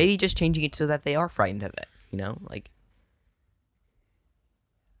just changing it so that they are frightened of it.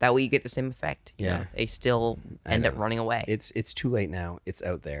 That way you get the same effect. They still end up running away. It's too late now. It's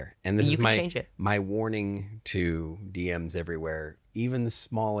out there. And this you is can change it. My warning to DMs everywhere. Even the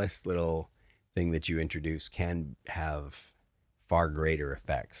smallest little thing that you introduce can have far greater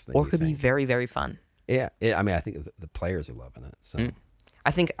effects than or could be very, very fun. Yeah. I think the players are loving it. So I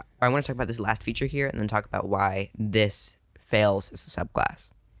think I want to talk about this last feature here and then talk about why this fails as a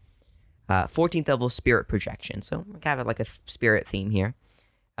subclass. 14th level spirit projection. So we have like a spirit theme here.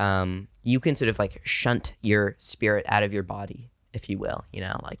 You can sort of like shunt your spirit out of your body, if you will,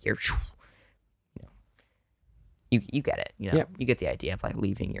 like you're, you get it, you get the idea of like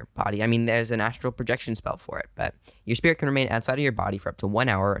leaving your body. There's an astral projection spell for it, but your spirit can remain outside of your body for up to 1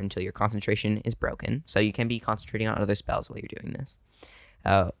 hour until your concentration is broken. So you can be concentrating on other spells while you're doing this.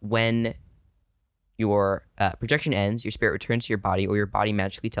 When your projection ends, your spirit returns to your body, or your body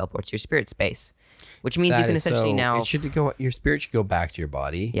magically teleports to your spirit space, which means you can essentially now. Your spirit should go back to your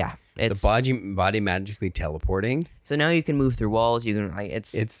body. Yeah, the body magically teleporting. So now you can move through walls. You can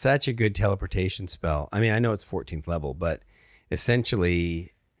It's such a good teleportation spell. I know it's 14th level, but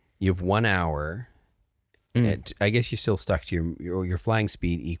essentially, you have 1 hour. I guess you're still stuck to your flying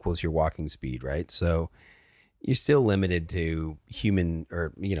speed equals your walking speed, right? So you're still limited to human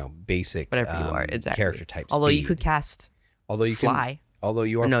or basic whatever you are, exactly. Character type. Although speed. you could cast fly. Although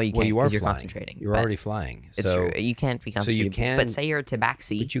you are, no, you can't. You are you're flying. Concentrating. You're already flying. It's true. You can't be concentrating. So you can, but say you're a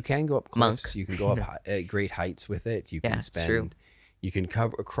tabaxi. But you can go up cliffs. Monk. You can go up great heights with it. You can spend. True. You can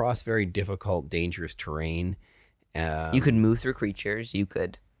cover across very difficult, dangerous terrain. You could move through creatures. You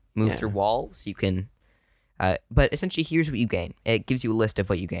could move through walls. You can. But essentially, here's what you gain. It gives you a list of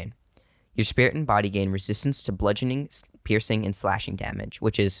what you gain. Your spirit and body gain resistance to bludgeoning, piercing, and slashing damage,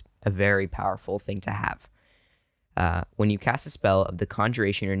 which is a very powerful thing to have. When you cast a spell of the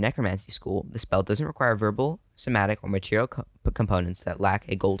Conjuration or Necromancy school, the spell doesn't require verbal, somatic, or material components that lack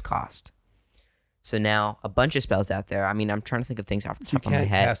a gold cost. So now, a bunch of spells out there. I'm trying to think of things off the top of my head. You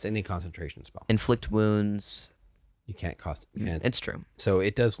can't cast any concentration spell. Inflict wounds. You can't cast. It's true. So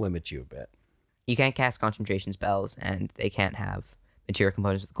it does limit you a bit. You can't cast concentration spells, and they can't have material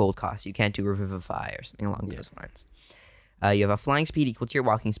components with gold cost. You can't do Revivify or something along those lines. You have a flying speed equal to your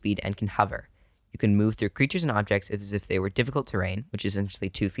walking speed and can hover. You can move through creatures and objects as if they were difficult terrain, which is essentially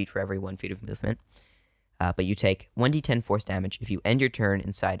 2 feet for every 1 feet of movement. But you take 1d10 force damage if you end your turn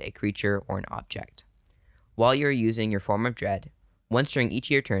inside a creature or an object. While you're using your Form of Dread, once during each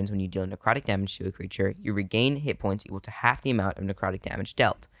of your turns when you deal necrotic damage to a creature, you regain hit points equal to half the amount of necrotic damage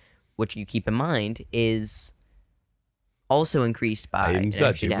dealt, which you keep in mind is also increased by. I'm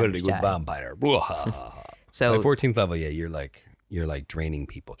such a really good vampire. So by 14th level, you're like draining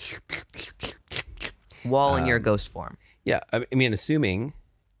people. While in your ghost form. Yeah, assuming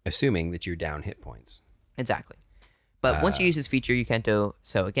that you're down hit points. Exactly. But once you use this feature, you can't do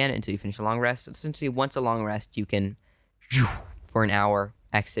so again until you finish a long rest. So essentially, once a long rest, you can, for an hour,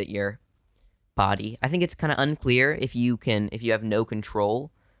 exit your body. I think it's kind of unclear if you have no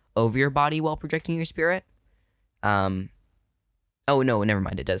control over your body while projecting your spirit. Oh no, never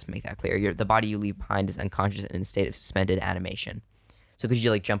mind. It does make that clear. The body you leave behind is unconscious and in a state of suspended animation. So could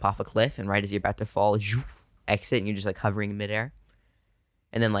you jump off a cliff and right as you're about to fall, exit and you're just like hovering in midair,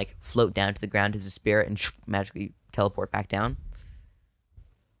 and then like float down to the ground as a spirit and magically teleport back down.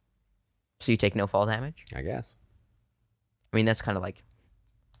 So you take no fall damage. I guess. I mean, that's kind of like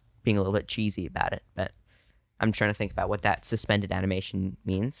being a little bit cheesy about it, but I'm trying to think about what that suspended animation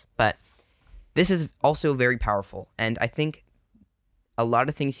means. But this is also very powerful, and I think a lot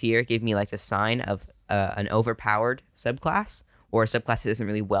of things here gave me like the sign of an overpowered subclass, or a subclass that isn't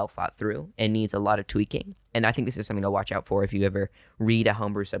really well thought through and needs a lot of tweaking. And I think this is something to watch out for if you ever read a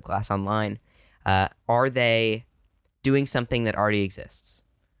homebrew subclass online. Are they doing something that already exists?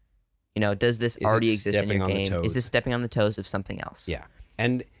 Does this already exist in your game? Is this stepping on the toes of something else? Yeah.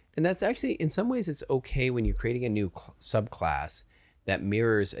 And that's actually, in some ways, it's okay when you're creating a new subclass that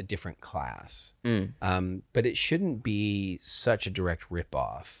mirrors a different class. But it shouldn't be such a direct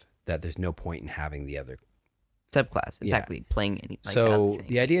ripoff that there's no point in having the other subclass. Exactly. Playing any. So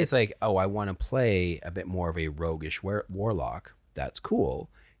the idea is like, I want to play a bit more of a roguish warlock. That's cool.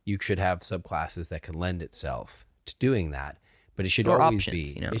 You should have subclasses that can lend itself to doing that. But it should always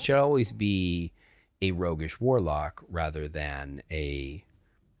be. It should always be a roguish warlock rather than a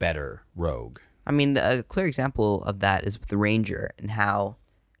better rogue. I mean, a clear example of that is with the ranger and how,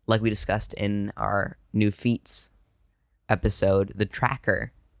 like we discussed in our new feats episode, the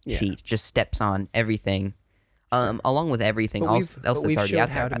tracker feat just steps on everything, along with everything else that's already out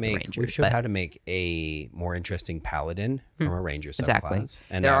there about the ranger. We've shown how to make a more interesting paladin from a ranger subclass. Exactly.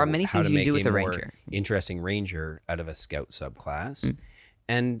 And there are many things you can do with a ranger. Interesting ranger out of a scout subclass.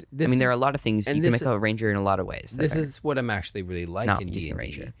 And there are a lot of things you can make a ranger in a lot of ways. This is what I'm actually really like in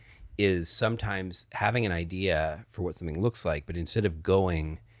D&D, is sometimes having an idea for what something looks like, but instead of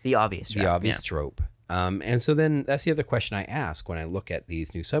going the obvious trope. And so then that's the other question I ask when I look at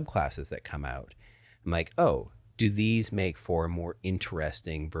these new subclasses that come out. I'm like, do these make for a more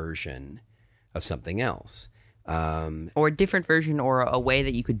interesting version of something else? Or a different version, or a way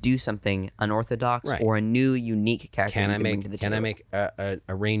that you could do something unorthodox, or a new, unique character. Can I make a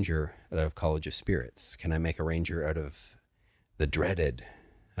ranger out of College of Spirits? Can I make a ranger out of the Dreaded?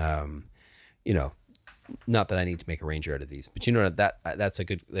 Not that I need to make a ranger out of these, but that's a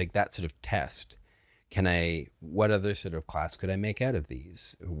good, like, that sort of test. What other sort of class could I make out of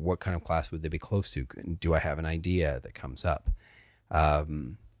these? What kind of class would they be close to? Do I have an idea that comes up?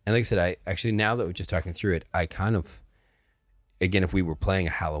 And like I said, now that we're just talking through it, I kind of, again, if we were playing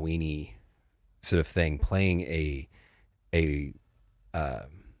a Halloween-y sort of thing, playing a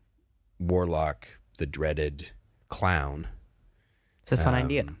warlock, the Dreaded clown. It's a fun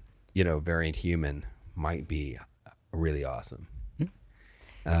idea. Variant human might be really awesome.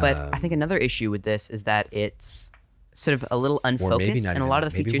 But I think another issue with this is that it's sort of a little unfocused, and a lot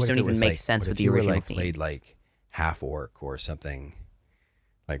of the features don't even make sense with the original theme. Played like half orc or something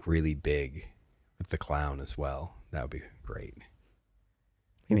like really big with the clown as well. That would be great.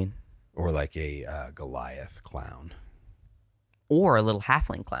 What do you mean? Or like a Goliath clown. Or a little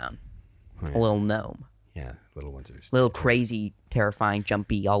halfling clown. A little gnome. Yeah, little ones are little crazy, terrifying,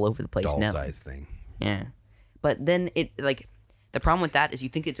 jumpy, all over the place doll size thing. Yeah. But then the problem with that is you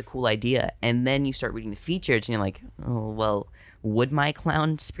think it's a cool idea, and then you start reading the features, and you're like, oh, well, would my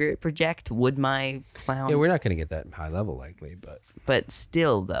clown spirit project? Would my clown... Yeah, we're not going to get that high level, likely, but... But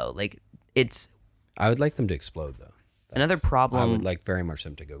still, though, like, it's... I would like them to explode, though. Another problem... I would like very much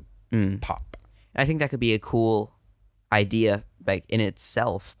them to go pop. I think that could be a cool idea, like, in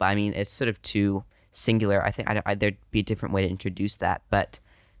itself, but I mean, it's sort of too singular. I think there'd be a different way to introduce that, but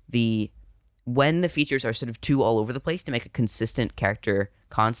when the features are sort of too all over the place to make a consistent character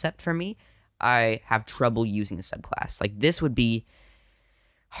concept for me, I have trouble using a subclass. Like, this would be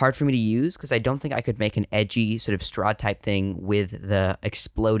hard for me to use because I don't think I could make an edgy sort of straw type thing with the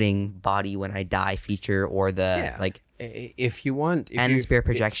exploding body when I die feature, or the if you want, the spirit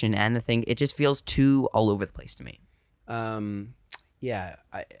projection and the thing. It just feels too all over the place to me.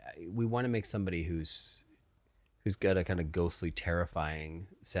 We want to make somebody who's got a kind of ghostly, terrifying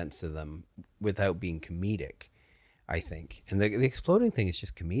sense to them without being comedic, I think. And the exploding thing is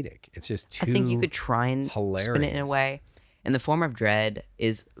just comedic. It's just too I think you could try and hilarious. Spin it in a way. And the Form of Dread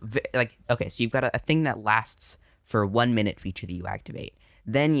is okay, so you've got a thing that lasts for 1 minute feature that you activate.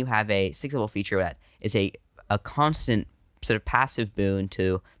 Then you have a 6th level feature that is a constant sort of passive boon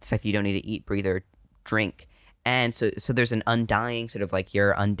to the fact that you don't need to eat, breathe, or drink. And so there's an undying sort of like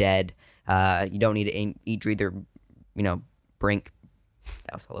you're undead. You don't need to eat, breathe, or brink.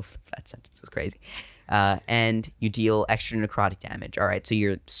 That was all over. That sentence was crazy. And you deal extra necrotic damage. All right, so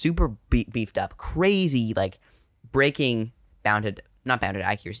you're super beefed up, crazy, like breaking not bounded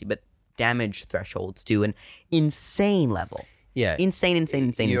accuracy, but damage thresholds to an insane level. Yeah, insane.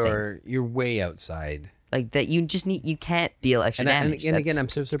 You're way outside Like that, you can't deal extra damage. And again, I'm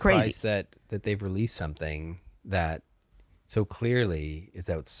so surprised crazy. that they've released something that so clearly is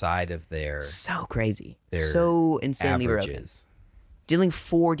outside of their So crazy. their So insanely broken. averages. Dealing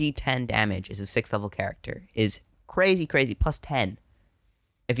 4d10 damage as a 6th level character is crazy, plus 10.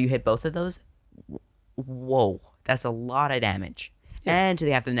 If you hit both of those, whoa, that's a lot of damage. Yeah. And they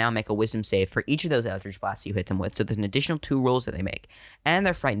have to now make a wisdom save for each of those Eldritch Blasts you hit them with. So there's an additional 2 rolls that they make. And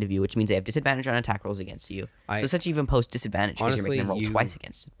they're frightened of you, which means they have disadvantage on attack rolls against you. So essentially even post disadvantage because you're making them roll twice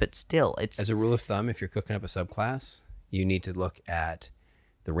against it. But still, it's... As a rule of thumb, if you're cooking up a subclass, you need to look at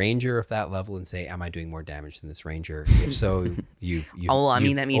the ranger of that level and say, am I doing more damage than this ranger? If so, you've oh, I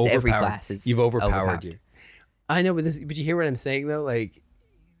mean, that means every class is You've overpowered you. I know, but you hear what I'm saying, though? Like,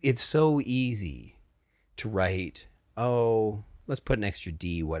 it's so easy to write, let's put an extra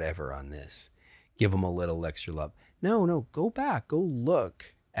D whatever on this. Give them a little extra love. No, go back. Go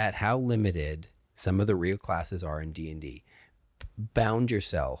look at how limited some of the real classes are in D&D. Bound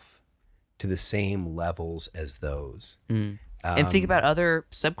yourself to the same levels as those. And think about other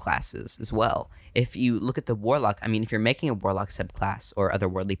subclasses as well. If you look at the Warlock, I mean, if you're making a Warlock subclass or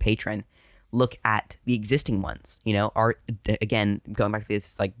otherworldly patron, look at the existing ones. Again, going back to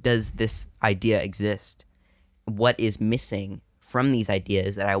this, like, does this idea exist? What is missing from these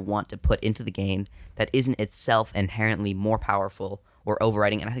ideas that I want to put into the game that isn't itself inherently more powerful or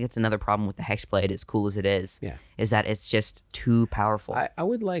overriding? And I think that's another problem with the Hexblade, as cool as it is, is that it's just too powerful. I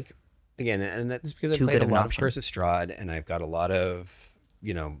would like, again, and that's because I've played a lot of Curse of Strahd, and I've got a lot of,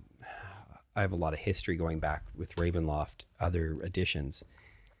 I have a lot of history going back with Ravenloft, other editions.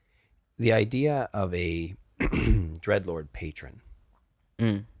 The idea of a Dreadlord patron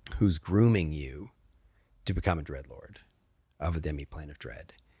who's grooming you to become a Dreadlord of a demiplane of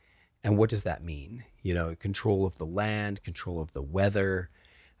dread. And what does that mean? Control of the land, control of the weather.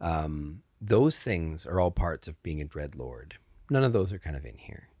 Those things are all parts of being a Dreadlord. None of those are kind of in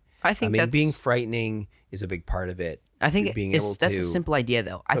here. I think being frightening is a big part of it. I think that's a simple idea,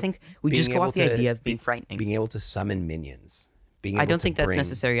 though. I think we just go off the idea of being frightening. Being able to summon minions. I don't think that's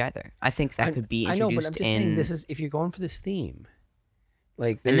necessary either. I think that could be introduced in... I know, but I'm just saying, this is, if you're going for this theme,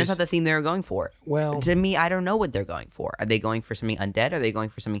 like, and that's not the theme they're going for. Well, to me, I don't know what they're going for. Are they going for something undead? Are they going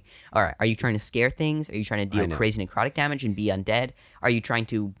for something... All right, are you trying to scare things? Are you trying to deal crazy necrotic damage and be undead? Are you trying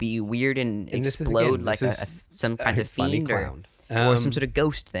to be weird and explode like some kind of fiend or some sort of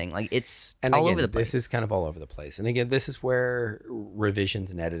ghost thing? Like, it's all over the place. This is kind of all over the place. And again, this is where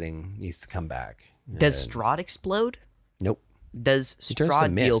revisions and editing needs to come back. Does Strahd explode? Nope. Does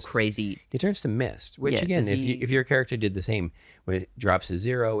Strahd deal crazy? It turns to mist, which again, if your character did the same, when it drops to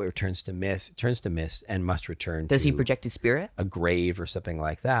 0, it turns to mist, and must return Does he project his spirit? A grave or something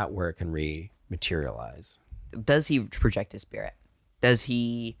like that where it can rematerialize. Does he project his spirit? Does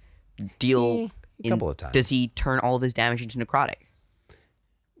he deal a couple of times? Does he turn all of his damage into necrotic?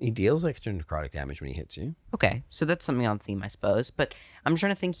 He deals extra necrotic damage when he hits you. Okay, so that's something on theme, I suppose. But I'm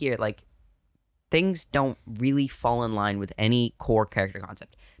trying to think here, like, things don't really fall in line with any core character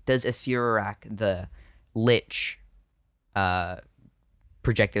concept. Does Asirak, the Lich,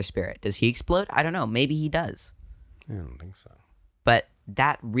 project their spirit? Does he explode? I don't know. Maybe he does. I don't think so. But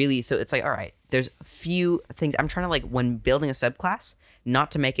that really... So it's like, all right, there's a few things... I'm trying to, like, when building a subclass,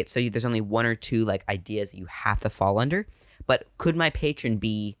 not to make it so there's only 1 or 2, like, ideas that you have to fall under, but could my patron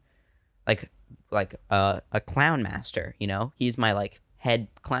be, like a clown master, He's my, like, head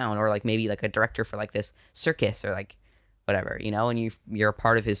clown, or like maybe like a director for like this circus or like whatever, and you're a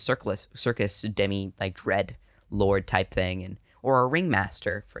part of his circus demi like dread lord type thing, or a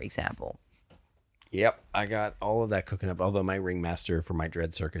ringmaster, for example. Yep, I got all of that cooking up, although my ringmaster for my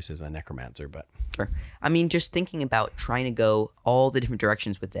dread circus is a necromancer. But sure. I mean, just thinking about trying to go all the different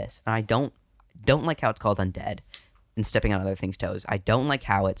directions with this, and I don't like how it's called undead and stepping on other things' toes. I don't like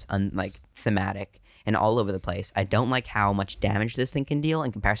how it's thematic and all over the place. I don't like how much damage this thing can deal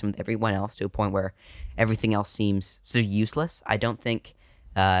in comparison with everyone else, to a point where everything else seems sort of useless. I don't think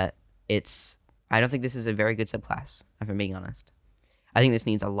this is a very good subclass, if I'm being honest. I think this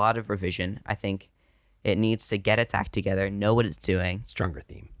needs a lot of revision. I think it needs to get its act together, know what it's doing. Stronger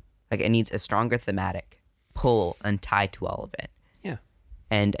theme. Like, it needs a stronger thematic pull and tie to all of it. Yeah.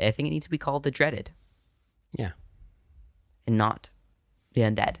 And I think it needs to be called the Dreaded. Yeah. And not the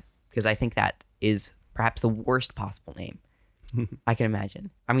Undead, because I think that is perhaps the worst possible name I can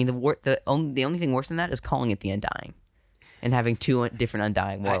imagine. I mean, the only thing worse than that is calling it the Undying and having 2 different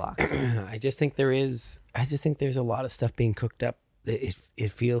Undying warlocks. I just think there's a lot of stuff being cooked up.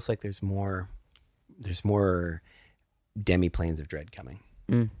 It feels like there's more demiplanes of dread coming.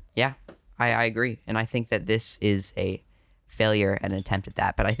 Yeah, I agree. And I think that this is a failure and attempt at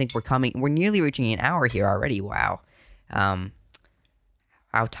that. But I think we're nearly reaching an hour here already. Wow.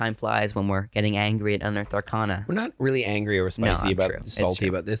 How time flies when we're getting angry at Unearthed Arcana. We're not really angry or spicy No, salty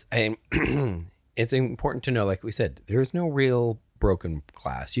about this. It's important to know, like we said, there's no real broken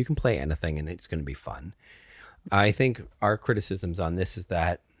class. You can play anything and it's going to be fun. I think our criticisms on this is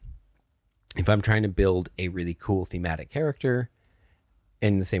that if I'm trying to build a really cool thematic character,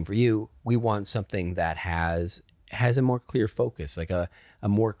 and the same for you, we want something that has a more clear focus, like a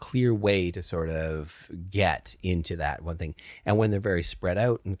more clear way to sort of get into that one thing. And when they're very spread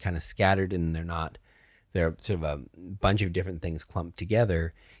out and kind of scattered and they're sort of a bunch of different things clumped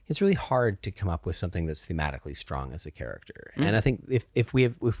together, it's really hard to come up with something that's thematically strong as a character. And I think if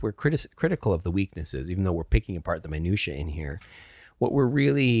we're critical of the weaknesses, even though we're picking apart the minutia in here, what we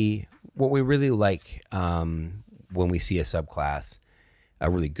really like when we see a subclass, a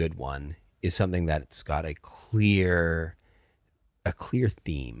really good one, is something that's got a clear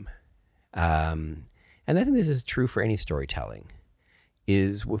theme. And I think this is true for any storytelling.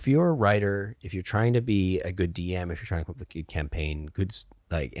 Is if you're a writer, if you're trying to be a good DM, if you're trying to come up with a good campaign, good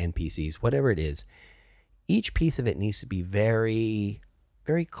like NPCs, whatever it is, each piece of it needs to be very,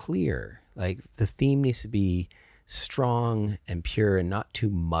 very clear. Like the theme needs to be strong and pure and not too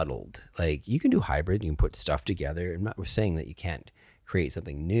muddled. Like you can do hybrid, you can put stuff together. We're saying that you can't create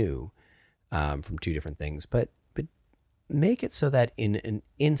something new from two different things, but make it so that in an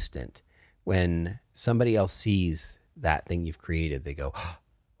instant, when somebody else sees that thing you've created, they go,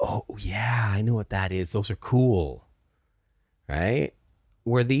 oh yeah, I know what that is. Those are cool, right?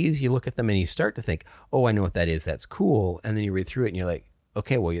 Where these, you look at them and you start to think, oh, I know what that is. That's cool. And then you read through it and you're like,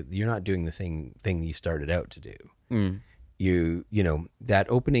 okay, well, you're not doing the same thing you started out to do. You know, that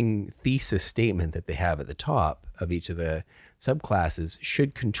opening thesis statement that they have at the top of each of the subclasses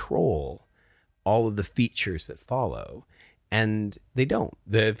should control all of the features that follow. And they don't.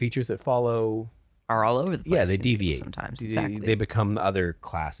 The features that follow are all over the place. Yeah, they deviate sometimes. Exactly. They become other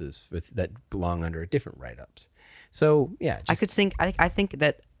classes that belong under different write-ups. So yeah, I think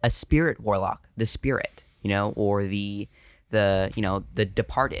that a spirit warlock, the spirit, or the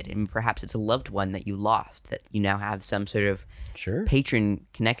departed, and perhaps it's a loved one that you lost that you now have some sort of patron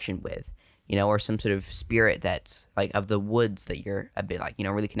connection with, or some sort of spirit that's like of the woods that you're a bit like,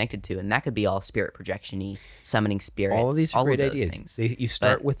 really connected to. And that could be all spirit projection-y, summoning spirits. All of these great ideas. Things. You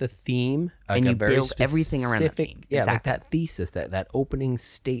start with a theme, like and you a very build specific, everything around that theme. Yeah, exactly. like that thesis, that opening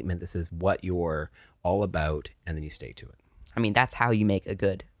statement that says what you're all about, and then you stay to it. I mean, that's how you make a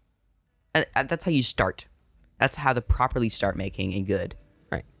good. That's how you start. That's how to properly start making a good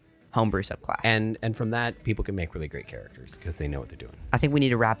homebrew subclass. And from that, people can make really great characters because they know what they're doing. I think we need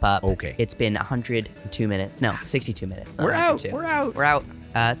to wrap up. Okay. It's been 102 minutes. No, 62 minutes. We're out. We're out.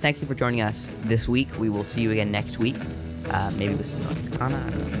 Thank you for joining us this week. We will see you again next week. Maybe with some Arcana. I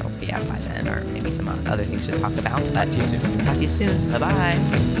don't know if it'll be out by then, or maybe some other things to talk about. Talk to you soon.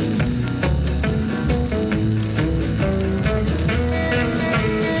 Bye-bye.